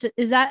 Pigtails.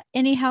 Is that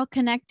anyhow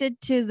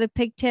connected to the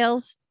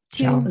Pigtails?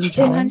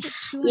 200?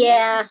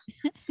 Yeah.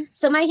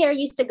 So my hair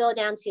used to go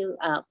down to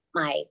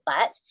my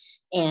butt,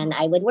 and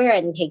I would wear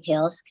it in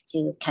pigtails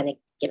to kind of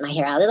get my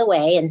hair out of the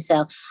way. And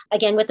so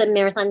again, with the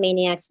Marathon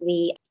Maniacs,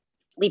 we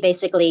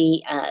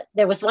basically,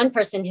 there was one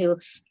person who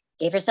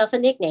gave herself a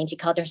nickname. She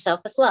called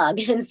herself a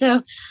slug. And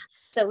so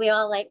we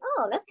all like,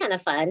 oh, that's kind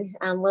of fun.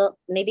 Well,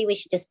 maybe we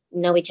should just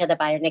know each other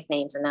by our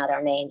nicknames and not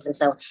our names. And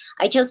so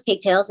I chose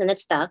Pigtails, and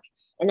it stuck.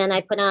 And then I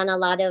put on a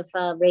lot of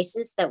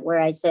races where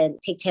I said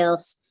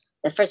Pigtails.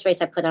 The first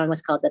race I put on was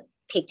called the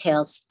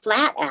Pigtails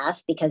Flat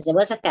Ass, because it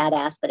was a fat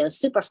ass, but it was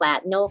super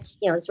flat. No,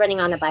 it was running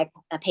on a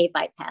paved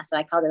bike path. So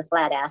I called it a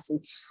flat ass.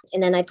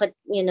 And then I put,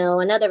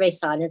 another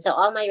race on. And so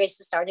all my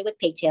races started with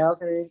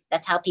pigtails, and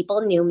that's how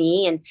people knew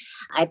me. And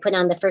I put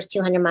on the first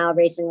 200-mile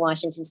race in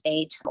Washington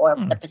State, or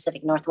the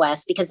Pacific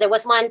Northwest, because there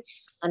was one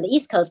on the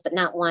East Coast, but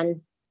not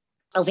one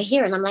over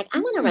here. And I'm like, I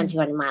want to run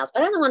 200 miles,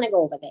 but I don't want to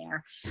go over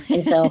there.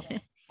 And so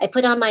I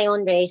put on my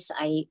own race.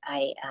 I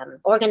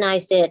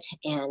organized it,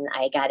 and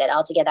I got it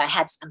all together. I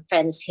had some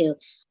friends who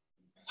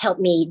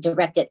helped me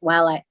direct it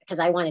because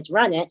I wanted to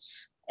run it.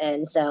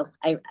 And so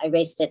I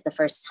raced it the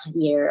first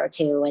year or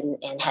two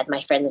and had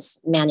my friends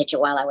manage it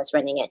while I was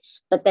running it.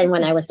 But then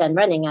when I was done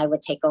running, I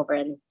would take over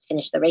and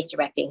finish the race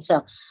directing.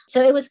 So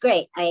it was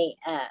great.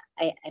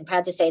 I'm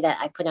proud to say that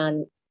I put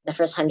on the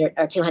first 100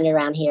 or 200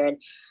 around here. And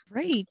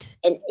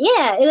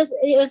yeah,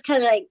 it was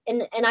kind of like,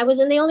 and I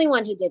wasn't the only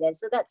one who did it.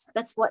 So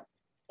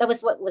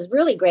what was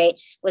really great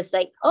was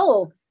like,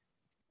 oh,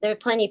 there are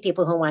plenty of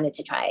people who wanted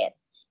to try it.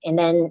 And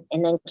then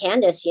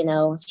Candace, you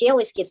know, she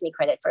always gives me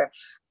credit for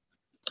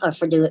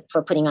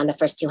putting on the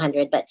first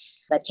 200, but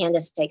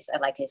Candace takes,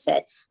 like I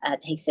said,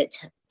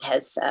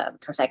 has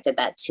perfected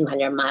that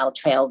 200-mile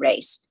trail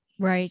race.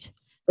 Right.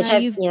 Which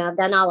I've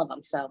done all of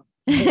them. So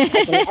I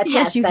can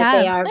attest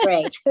they are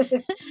great.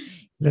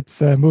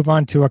 Let's move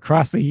on to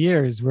across the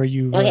years where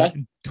you,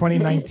 in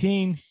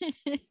 2019,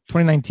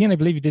 I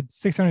believe you did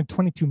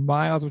 622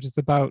 miles, which is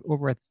about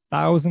over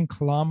 1,000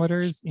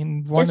 kilometers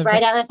in one. Just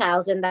right at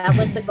 1,000. That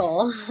was the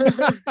goal.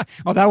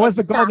 Oh, that was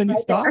the goal. Then you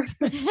stopped.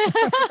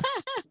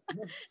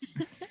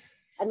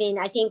 I mean,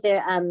 I think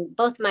that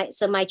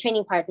my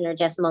training partner,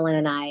 Jess Mullen,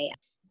 and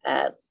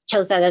I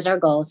chose that as our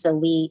goal. So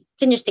we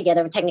finished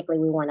together. Technically,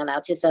 we weren't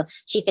allowed to. So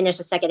she finished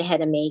a second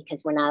ahead of me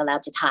because we're not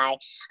allowed to tie.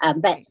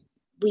 But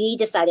we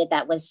decided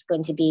that was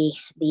going to be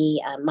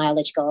the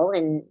mileage goal.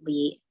 And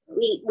we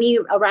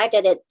arrived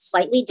at it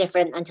slightly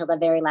different until the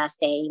very last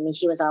day. I mean,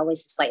 she was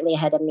always slightly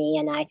ahead of me,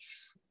 and I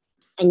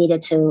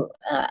needed to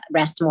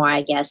rest more,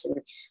 I guess,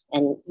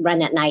 and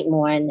run at night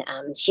more. And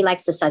she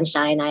likes the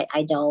sunshine.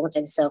 I don't.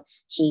 And so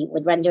she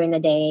would run during the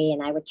day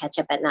and I would catch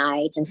up at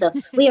night. And so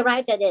we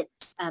arrived at it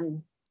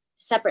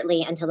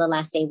separately until the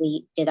last day.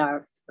 We did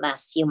our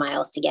last few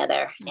miles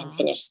together and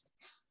finished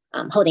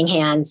holding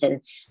hands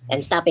and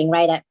stopping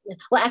right at,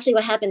 well, actually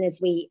what happened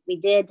is we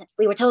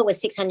were told it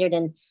was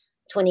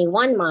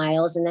 621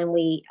 miles. And then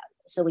we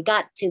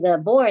got to the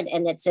board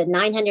and it said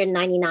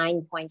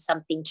 999 point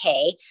something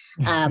K.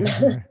 And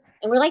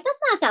we're like, that's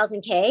not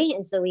 1,000 K.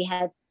 And so we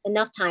had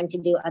enough time to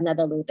do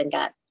another loop and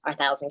got our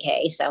 1,000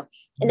 K. So,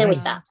 and then we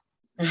stopped.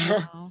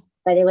 Wow.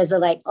 But it was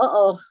like,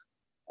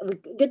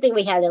 good thing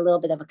we had a little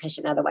bit of a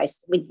cushion.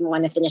 Otherwise we didn't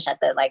want to finish at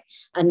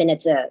a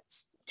minute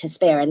to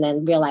spare and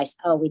then realize,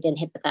 we didn't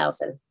hit the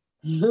 1,000.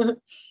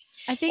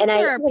 I think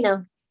there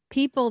are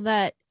people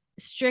that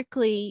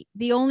strictly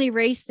the only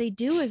race they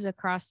do is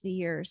across the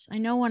years. I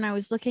know when I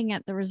was looking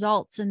at the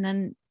results and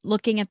then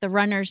looking at the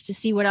runners to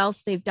see what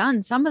else they've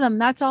done, some of them,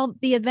 that's all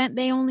the event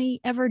they only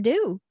ever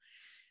do.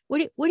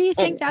 What do you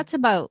think that's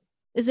about?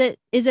 Is it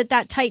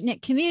that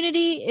tight-knit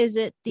community? Is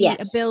it the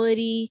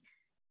ability?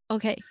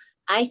 Okay.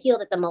 I feel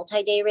that the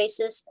multi-day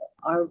races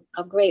are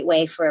a great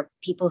way for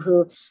people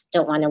who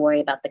don't want to worry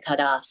about the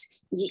cutoffs.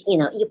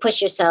 You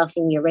push yourself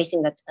and you're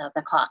racing the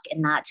clock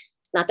and not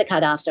the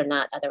cutoffs or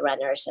not other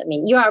runners. I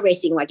mean, you are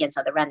racing against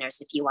other runners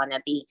if you want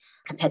to be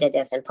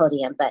competitive and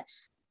podium, but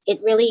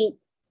it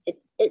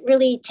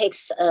really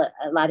takes a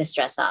lot of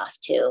stress off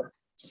to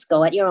just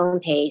go at your own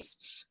pace.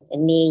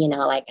 And me,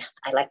 like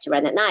I like to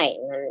run at night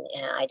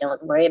and I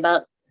don't worry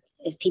about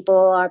if people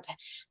are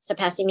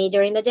surpassing me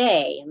during the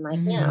day. I'm like,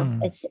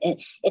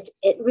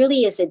 it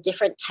really is a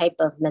different type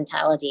of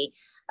mentality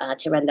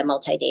to run the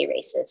multi-day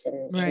races.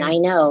 And I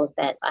know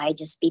that I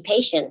just be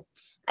patient,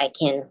 I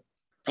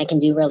can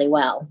do really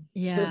well.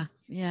 Yeah.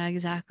 Yeah,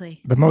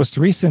 exactly. The most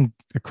recent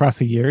across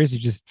the years, you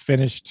just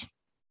finished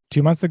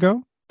 2 months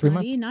ago, 3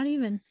 months? Not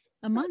even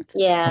a month.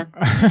 Yeah.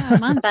 A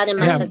month. About a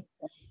month.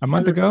 Yeah. A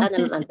month ago? About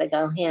a month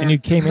ago, yeah. And you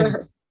came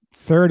in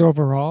third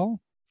overall.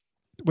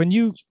 When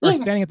you are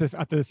standing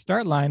at the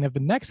start line of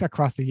the next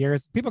across the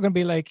years, people are going to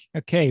be like,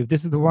 okay,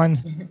 this is the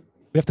one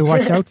we have to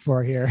watch out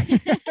for here.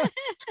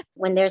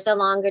 When there's a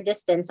longer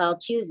distance, I'll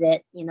choose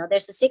it.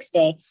 There's a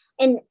 6-day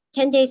and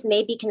 10 days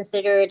may be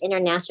considered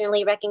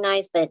internationally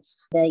recognized, but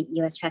the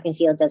U.S. Track and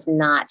Field does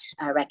not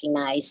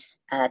recognize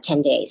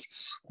 10 days.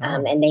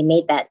 And they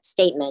made that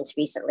statement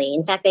recently.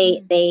 In fact,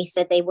 they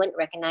said they wouldn't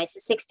recognize the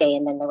 6-day.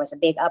 And then there was a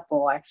big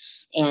uproar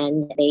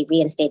and they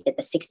reinstated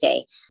the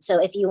 6-day.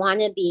 So if you want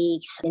to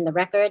be in the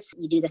records,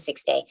 you do the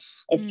 6-day.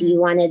 If you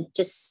want to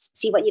just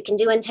see what you can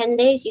do in 10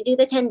 days, you do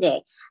the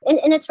 10-day.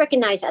 And it's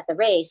recognized at the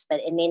race, but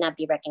it may not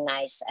be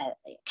recognized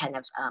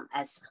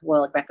as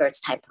world records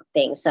type of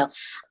thing. So,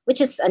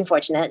 which is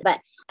unfortunate, but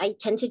I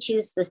tend to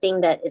choose the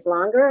thing that is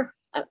longer.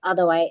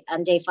 Although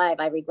on day 5,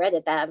 I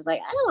regretted that. I was like,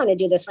 I don't want to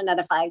do this for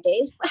another 5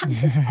 days.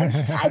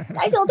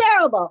 I feel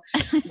terrible.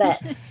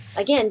 But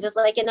again, just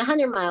like in a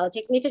 100-mile, it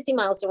takes me 50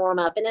 miles to warm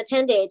up. In a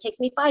 10-day, it takes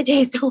me 5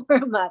 days to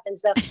warm up. And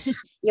so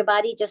your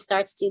body just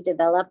starts to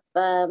develop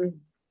a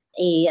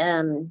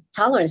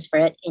tolerance for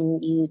it,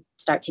 and you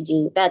start to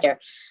do better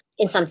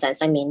in some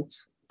sense. I mean,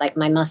 like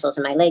my muscles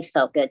and my legs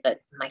felt good, but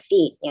my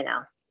feet,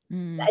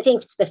 I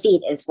think the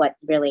feet is what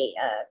really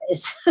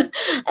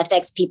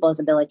affects people's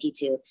ability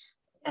to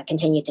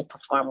continue to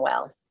perform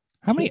well.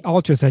 How many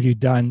ultras have you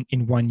done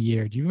in 1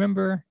 year? Do you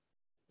remember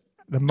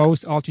the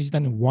most ultras you've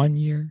done in 1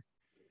 year?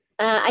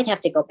 I'd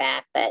have to go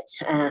back, but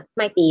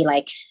might be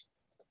like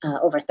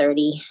over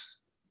 30.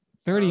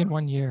 30 in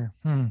 1 year.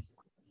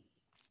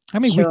 How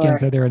many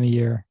weekends are there in a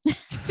year?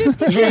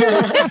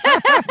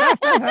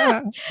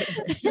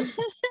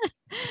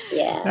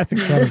 Yeah. That's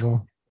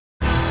incredible.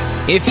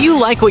 If you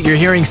like what you're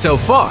hearing so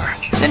far,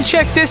 then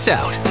check this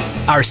out.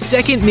 Our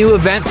second new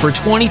event for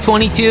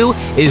 2022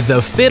 is the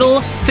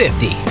Fiddle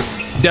 50.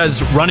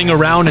 Does running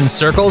around in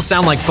circles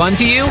sound like fun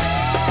to you?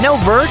 No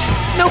vert?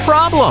 No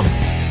problem.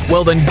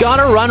 Well, then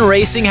Gotta Run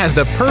Racing has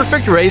the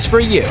perfect race for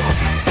you.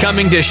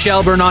 Coming to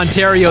Shelburne,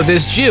 Ontario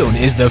this June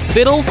is the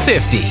Fiddle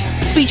 50,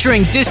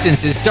 featuring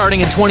distances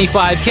starting at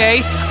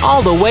 25K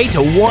all the way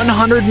to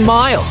 100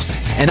 miles,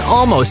 and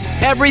almost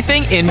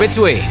everything in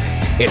between.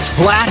 It's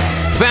flat,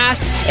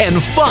 fast, and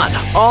fun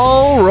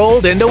all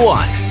rolled into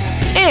one.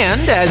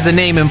 And, as the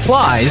name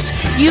implies,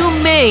 you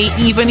may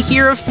even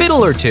hear a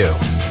fiddle or two.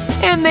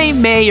 And they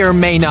may or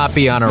may not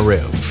be on a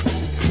roof.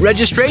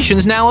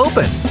 Registration's now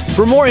open.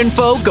 For more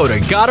info, go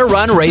to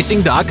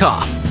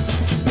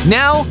GottaRunRacing.com.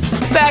 Now,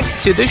 back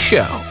to the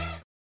show.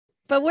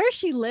 But where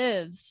she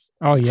lives.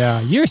 Oh, yeah.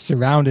 You're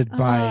surrounded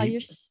by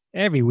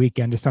every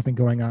weekend there's something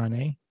going on,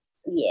 eh?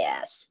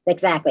 Yes,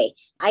 exactly.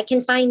 I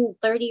can find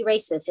 30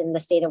 races in the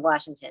state of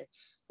Washington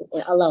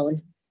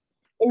alone.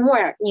 And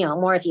more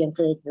if you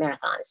include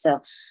marathons.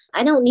 So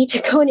I don't need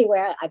to go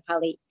anywhere.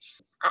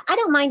 I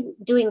don't mind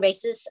doing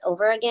races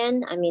over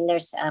again. I mean,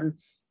 there's a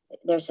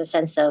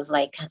sense of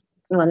like,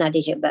 well, not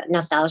but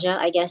nostalgia,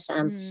 I guess,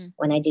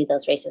 when I do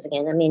those races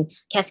again. I mean,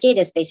 Cascade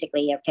is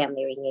basically a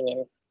family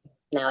reunion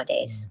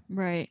nowadays.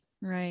 Right,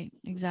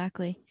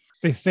 exactly.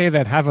 They say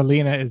that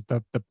Javelina is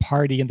the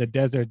party in the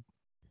desert.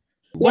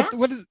 What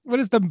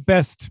is the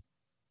best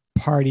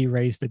party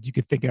race that you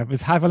could think of?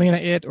 Is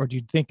Javelina it, or do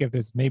you think if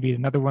there's maybe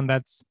another one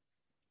that's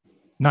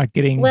not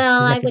getting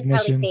I would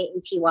probably say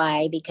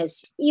ETY,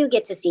 because you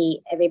get to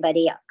see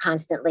everybody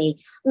constantly.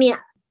 I mean,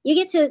 you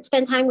get to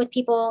spend time with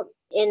people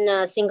in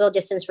a single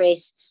distance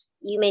race.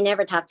 You may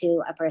never talk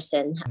to a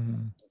person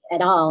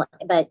at all,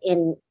 but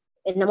in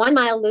the 1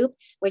 mile loop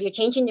where you're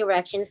changing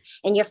directions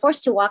and you're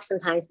forced to walk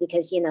sometimes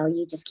because,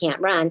 you just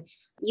can't run,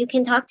 you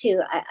can talk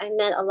to. I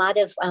met a lot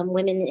of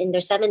women in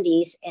their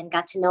 70s and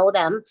got to know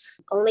them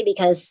only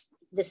because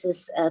this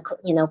is a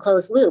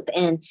closed loop,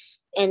 and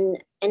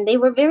they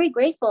were very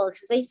grateful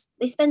because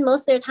they spend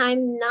most of their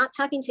time not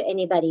talking to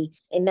anybody.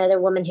 I met a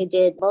woman who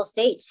did Bull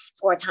State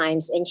 4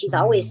 times, and she's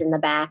always in the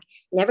back,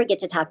 never get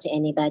to talk to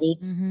anybody.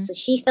 So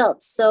she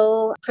felt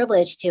so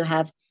privileged to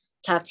have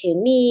talked to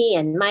me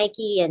and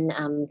Mikey,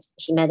 and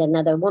she met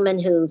another woman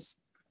who's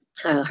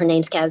her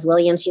name's Kaz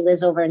Williams. She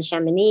lives over in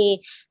Chamonix,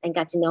 and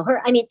got to know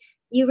her. I mean,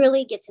 you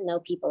really get to know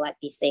people at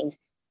these things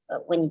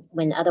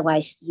when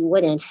otherwise you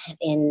wouldn't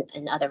in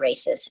other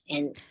races.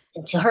 And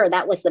to her,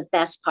 that was the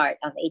best part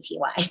of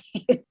ATY.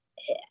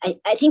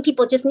 I think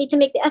people just need to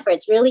make the effort.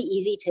 It's really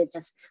easy to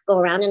just go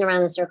around and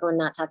around in a circle and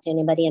not talk to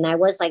anybody. And I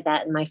was like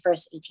that in my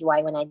first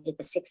ATY when I did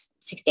the six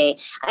day.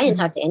 I didn't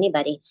talk to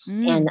anybody,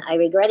 and I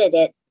regretted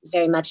it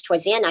very much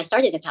towards the end. I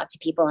started to talk to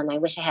people, and I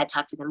wish I had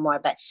talked to them more.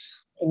 But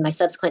in my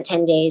subsequent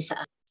 10 days,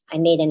 I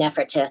made an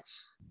effort to.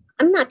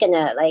 I'm not going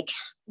to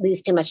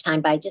lose too much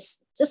time by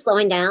just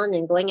slowing down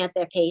and going at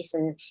their pace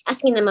and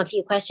asking them a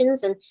few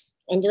questions and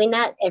doing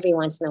that every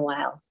once in a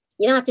while.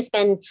 You don't have to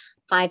spend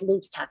 5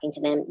 loops talking to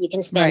them. You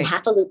can spend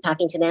half a loop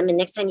talking to them, and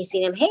next time you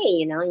see them,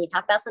 hey, and you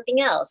talk about something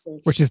else,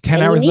 and which is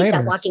 10 hours later.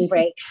 That walking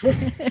break.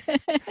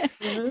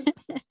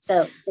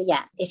 So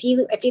yeah, if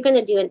you're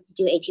going to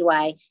do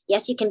ATY,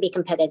 yes, you can be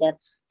competitive,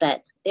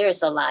 but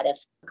there's a lot of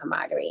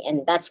camaraderie,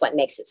 and that's what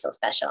makes it so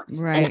special.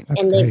 Right,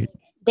 and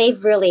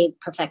they've really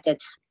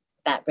perfected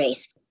that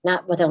race.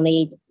 Not with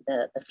only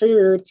the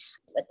food,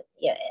 but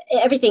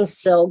everything's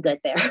so good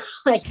there.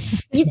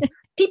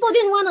 People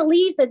didn't want to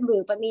leave the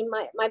loop. I mean,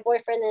 my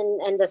boyfriend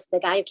and the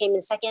guy who came in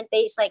second,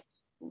 they's like,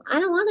 I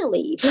don't want to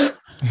leave.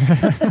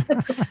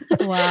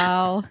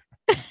 Wow.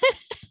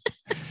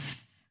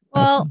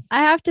 Well,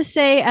 I have to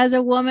say, as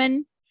a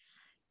woman,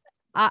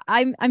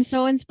 I'm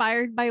so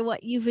inspired by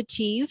what you've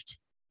achieved.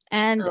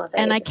 And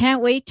I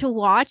can't wait to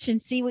watch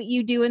and see what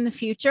you do in the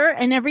future.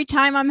 And every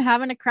time I'm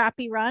having a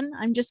crappy run,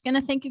 I'm just going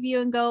to think of you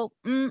and go,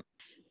 there's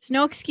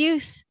no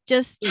excuse.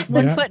 Just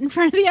one foot in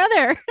front of the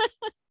other.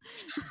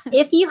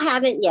 If you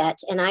haven't yet,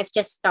 and I've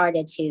just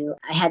started to,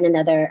 I had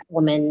another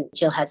woman,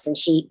 Jill Hudson,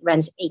 she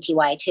runs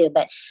ATY too,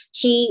 but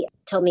she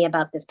told me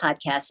about this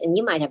podcast, and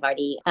you might have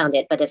already found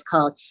it, but it's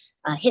called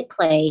Hit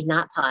Play,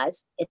 Not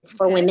Pause. It's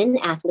for women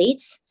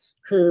athletes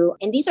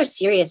and these are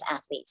serious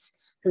athletes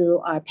who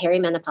are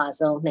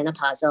perimenopausal,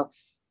 menopausal.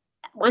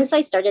 Once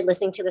I started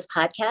listening to this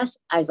podcast,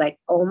 I was like,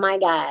 oh my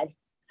God.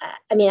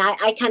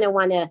 I kind of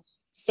want to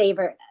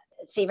savor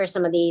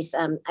some of these.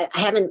 I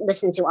haven't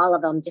listened to all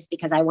of them just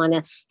because I want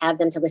to have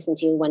them to listen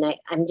to when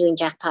I'm doing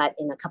Jackpot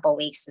in a couple of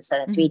weeks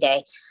instead of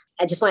 3-day.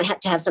 I just want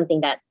to have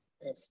something that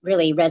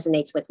really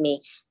resonates with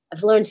me.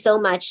 I've learned so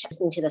much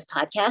listening to this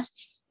podcast,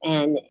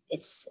 and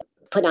it's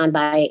put on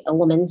by a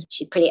woman.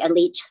 She's pretty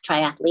elite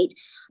triathlete,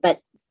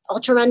 but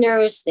ultra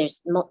runners,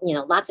 there's,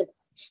 lots of,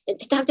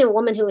 to talk to a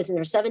woman who was in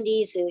her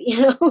 70s,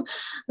 who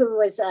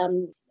was,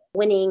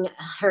 winning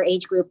her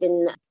age group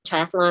in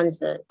triathlons,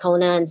 the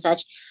Kona and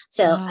such.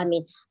 So, wow. I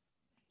mean,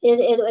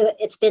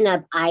 it's been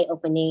an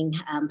eye-opening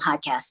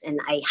podcast, and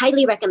I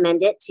highly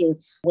recommend it to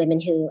women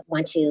who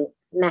want to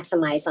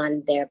maximize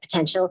on their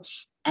potential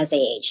as they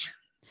age.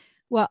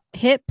 Well,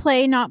 hit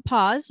play, not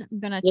pause.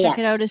 I'm going to check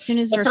it out as soon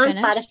as we're finished. It's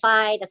on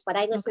Spotify. That's what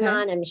I listen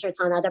on. I'm sure it's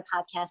on other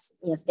podcasts.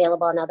 It's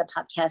available on other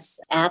podcast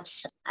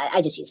apps.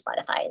 I just use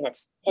Spotify,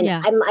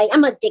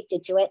 I'm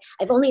addicted to it.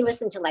 I've only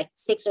listened to like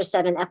 6 or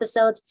 7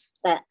 episodes,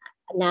 but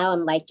now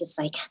I'm like,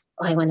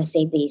 I want to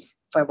save these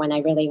for when I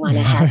really want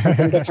to have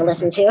something good to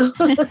listen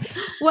to.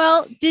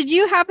 Well, did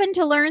you happen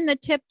to learn the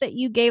tip that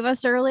you gave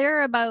us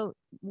earlier about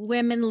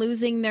women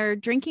losing their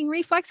drinking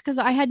reflex? Because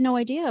I had no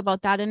idea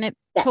about that, and it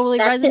totally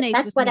resonates.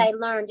 That's what I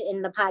learned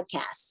in the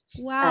podcast.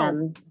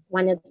 Wow.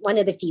 One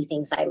of the few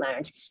things I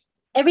learned.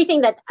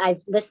 Everything that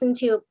I've listened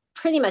to,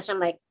 pretty much, I'm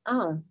like,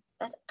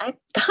 I've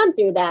gone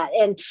through that,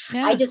 and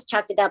I just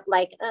chalked it up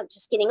like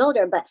just getting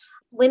older. But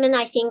women,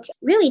 I think,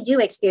 really do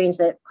experience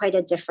quite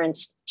a different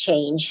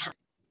change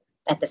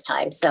at this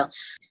time. So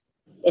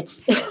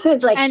it's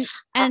like,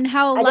 and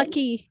how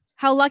lucky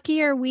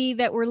are we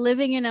that we're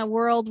living in a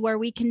world where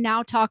we can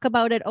now talk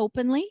about it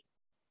openly?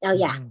 Oh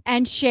yeah.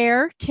 And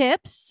share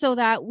tips so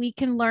that we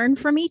can learn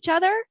from each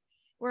other.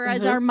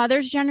 Whereas our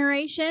mother's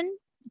generation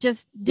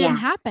just didn't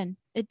happen.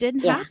 It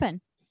didn't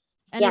happen.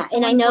 And it's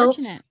so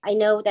unfortunate. I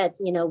know that,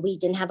 we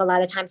didn't have a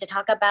lot of time to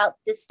talk about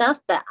this stuff,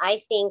 but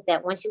I think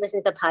that once you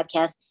listen to the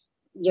podcast,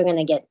 you're going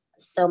to get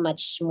so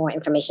much more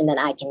information than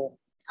I can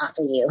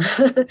offer you.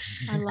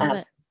 I love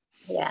it.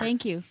 Yeah.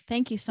 Thank you.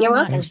 Thank you so You're much.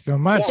 welcome. Thanks so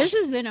much. This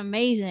has been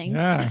amazing.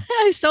 Yeah.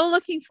 I'm so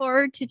looking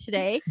forward to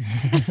today.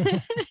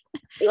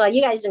 Well,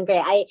 you guys have been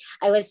great.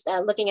 I was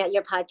looking at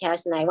your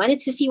podcast, and I wanted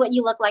to see what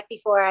you look like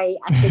before I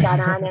actually got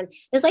on. And it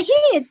was like,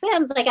 hey, it's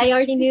them. It's like, I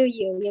already knew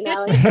you,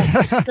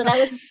 so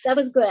that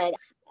was good.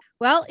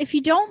 Well, if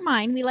you don't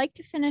mind, we like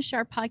to finish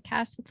our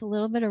podcast with a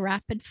little bit of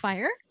rapid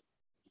fire.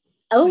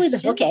 Oh,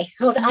 okay.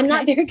 I'm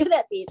not very good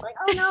at these. Like,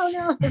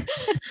 oh, no.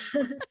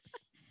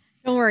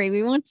 Don't worry.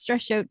 We won't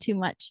stress you out too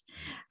much.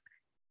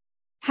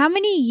 How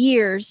many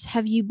years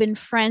have you been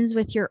friends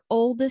with your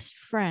oldest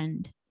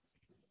friend?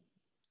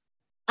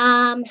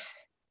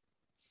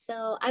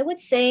 So I would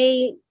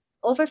say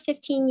over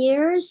 15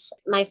 years.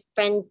 My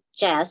friend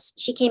Jess,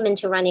 she came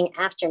into running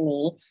after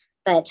me,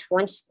 but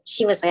once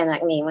she was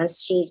like me,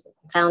 once she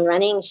found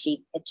running,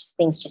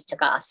 things just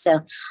took off.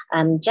 So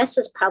Jess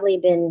has probably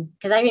been,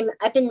 because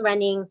I've been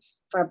running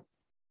for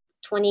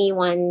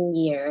 21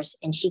 years,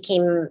 and she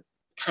came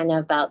kind of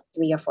about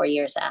 3 or 4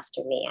 years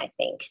after me, I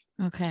think.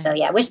 Okay. So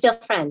yeah, we're still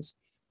friends.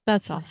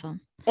 That's awesome.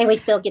 And we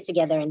still get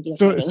together and do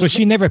So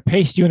she never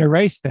paced you in a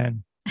race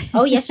then?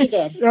 Oh, yes, she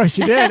did. Oh,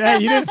 she did. Hey,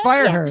 you didn't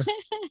fire her.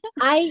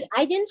 I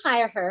didn't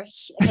fire her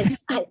because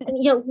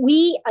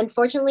we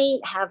unfortunately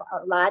have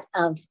a lot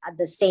of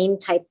the same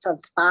type of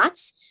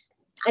thoughts.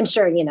 I'm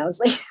sure, it's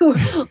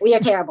like we are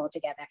terrible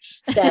together.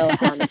 So,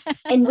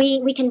 and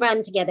we can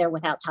run together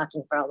without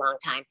talking for a long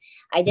time.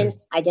 I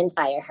didn't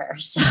fire her.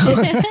 So,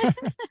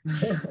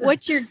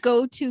 what's your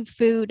go-to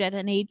food at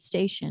an aid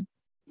station?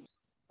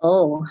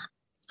 Oh,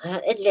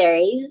 it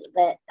varies,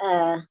 but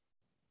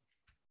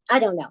I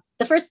don't know.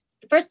 The first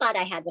thought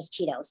I had was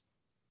Cheetos.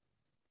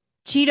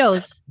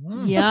 Cheetos.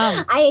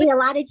 Yeah. I ate a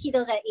lot of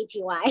Cheetos at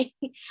ATY.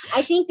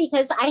 I think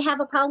because I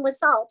have a problem with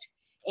salt,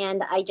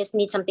 and I just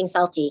need something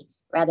salty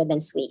rather than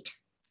sweet.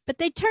 But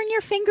they turn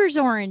your fingers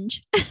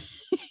orange.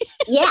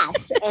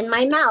 Yes, and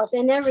my mouth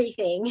and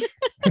everything.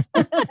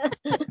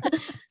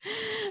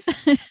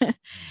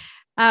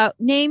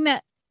 Name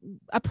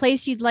a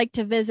place you'd like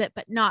to visit,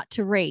 but not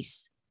to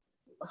race.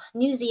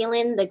 New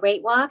Zealand, the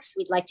Great Walks.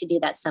 We'd like to do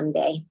that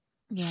someday.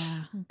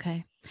 Yeah.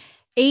 Okay.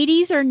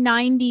 80s or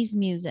 90s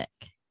music?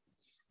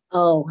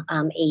 Oh,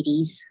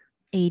 80s.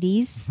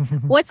 80s.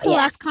 What's the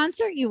last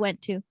concert you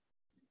went to?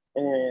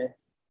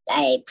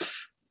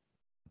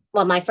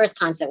 My first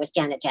concert was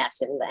Janet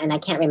Jackson, and I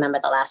can't remember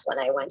the last one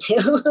I went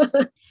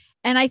to.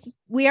 And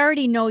we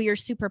already know your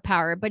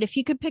superpower, but if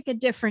you could pick a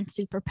different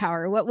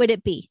superpower, what would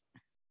it be?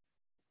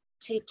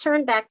 To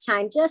turn back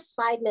time just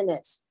 5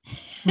 minutes.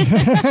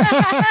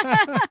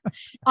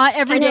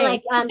 Every day.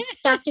 Like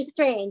Doctor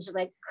Strange,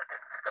 like.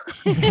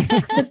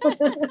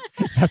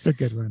 That's a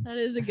good one. That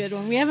is a good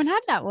one. We haven't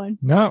had that one.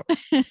 No.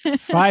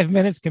 5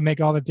 minutes can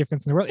make all the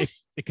difference in the world.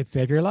 It could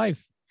save your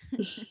life.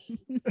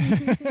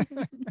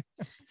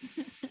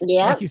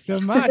 Yeah. Thank you so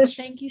much.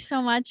 Thank you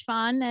so much,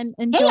 Fawn, and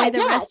enjoy the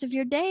rest of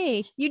your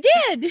day. You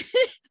did. It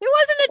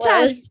wasn't a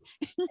test.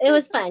 It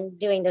was fun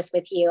doing this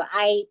with you.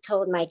 I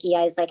told Mikey,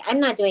 I was like, I'm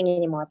not doing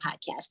any more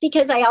podcasts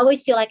because I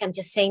always feel like I'm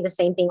just saying the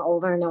same thing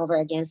over and over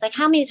again. It's like,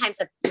 how many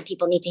times do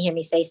people need to hear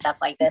me say stuff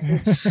like this?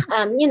 And,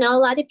 a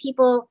lot of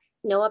people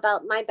know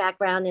about my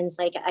background, and it's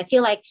like, I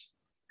feel like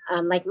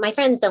my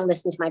friends don't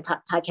listen to my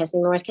podcast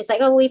anymore because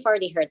like, oh, we've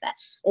already heard that.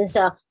 And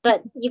so,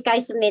 but you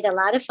guys have made a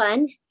lot of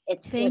fun.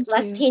 It was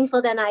less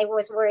painful than I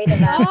was worried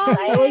about.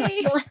 I always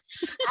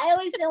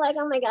feel like,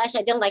 oh my gosh,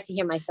 I don't like to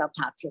hear myself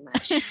talk too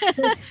much.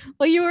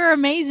 Well, you were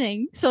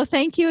amazing. So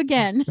thank you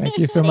again. Thank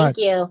you so much.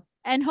 Thank you.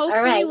 And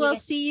hopefully we'll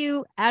see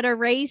you at a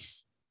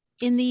race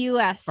in the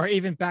US. Or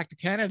even back to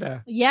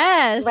Canada.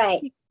 Yes.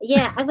 Right.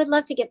 Yeah. I would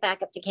love to get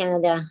back up to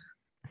Canada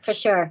for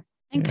sure.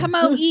 And come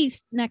out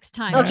east next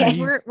time. Okay.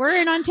 We're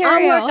in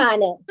Ontario. I'll work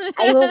on it.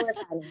 I will work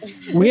on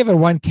it. We have a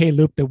 1K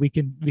loop that we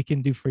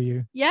can do for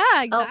you.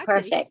 Yeah, exactly. Oh,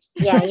 perfect.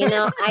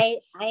 Yeah,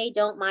 I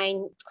don't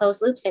mind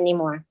closed loops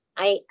anymore.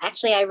 I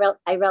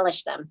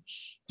relish them.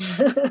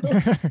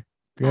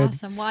 Good.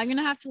 Awesome. Well, I'm going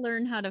to have to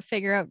learn how to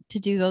figure out to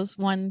do those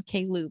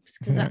 1K loops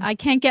because I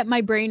can't get my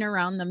brain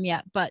around them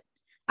yet, but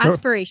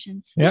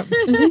aspirations. Yep.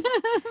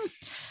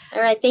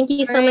 All right. Thank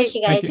you so much,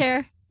 you guys. Take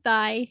care.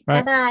 Bye.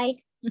 Bye-bye.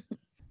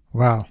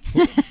 Wow.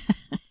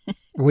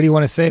 What do you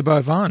want to say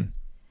about Vaughn?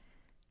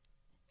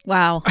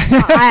 Wow.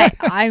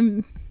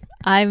 I'm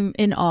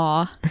in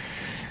awe.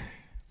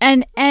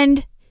 And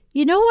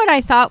you know what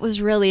I thought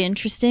was really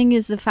interesting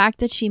is the fact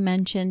that she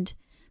mentioned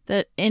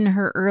that in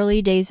her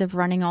early days of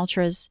running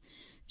ultras,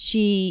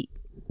 you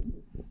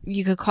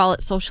could call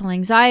it social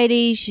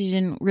anxiety. She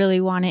didn't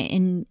really want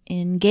to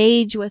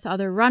engage with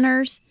other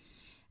runners.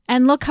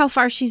 And look how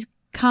far she's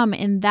come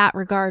in that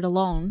regard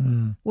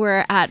alone.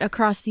 Where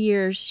across the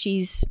years,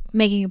 she's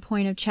making a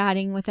point of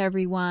chatting with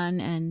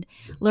everyone and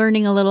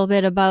learning a little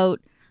bit about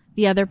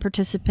the other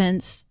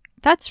participants.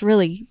 That's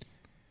really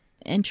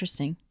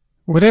interesting.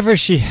 Whatever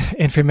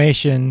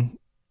information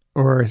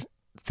or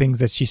things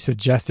that she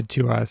suggested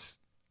to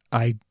us,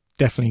 I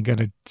definitely going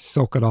to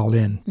soak it all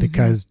in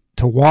because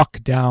to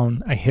walk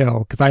down a hill,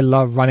 because I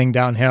love running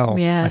downhill.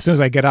 Yes. As soon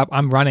as I get up,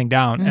 I'm running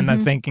down and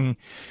I'm thinking,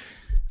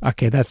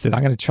 okay, that's it.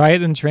 I'm going to try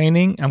it in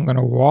training. I'm going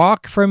to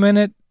walk for a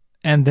minute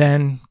and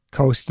then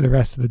coast the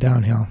rest of the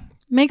downhill.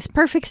 Makes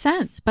perfect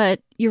sense.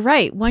 But you're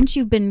right. Once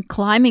you've been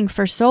climbing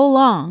for so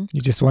long,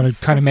 you just want to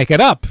kind of make it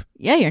up.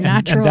 Yeah, you're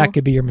natural. And that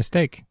could be your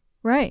mistake.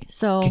 Right.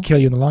 So it could kill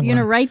you in the long run. You're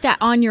going to write that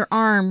on your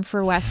arm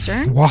for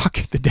Western.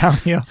 Walk the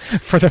downhill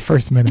for the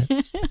first minute.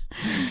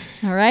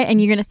 All right.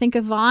 And you're going to think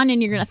of Vaughn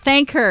and you're going to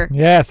thank her.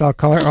 Yes, I'll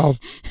call her. I'll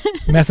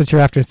message her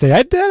after and say,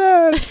 I did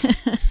it.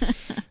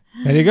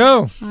 There you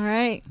go. All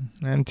right.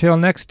 Until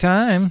next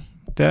time,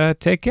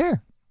 take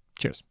care.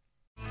 Cheers.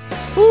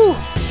 Ooh,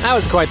 that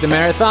was quite the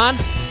marathon.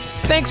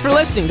 Thanks for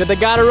listening to the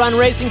Gotta Run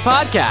Racing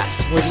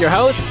podcast with your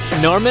hosts,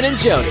 Norman and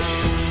Jody.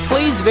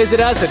 Please visit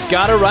us at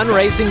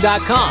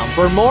gottarunracing.com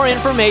for more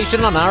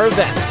information on our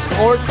events,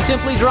 or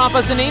simply drop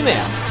us an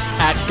email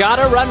at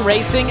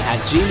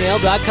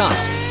gottarunracing@gmail.com.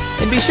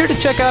 And be sure to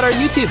check out our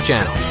YouTube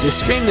channel to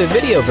stream the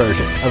video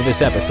version of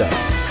this episode.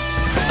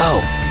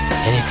 Oh,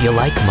 and if you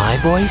like my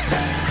voice,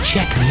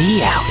 check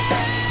me out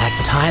at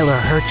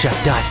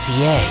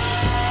tylerherchuk.ca.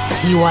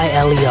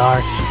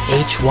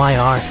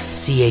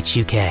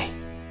 TYLERHYRCHUK.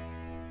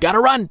 Gotta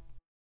run!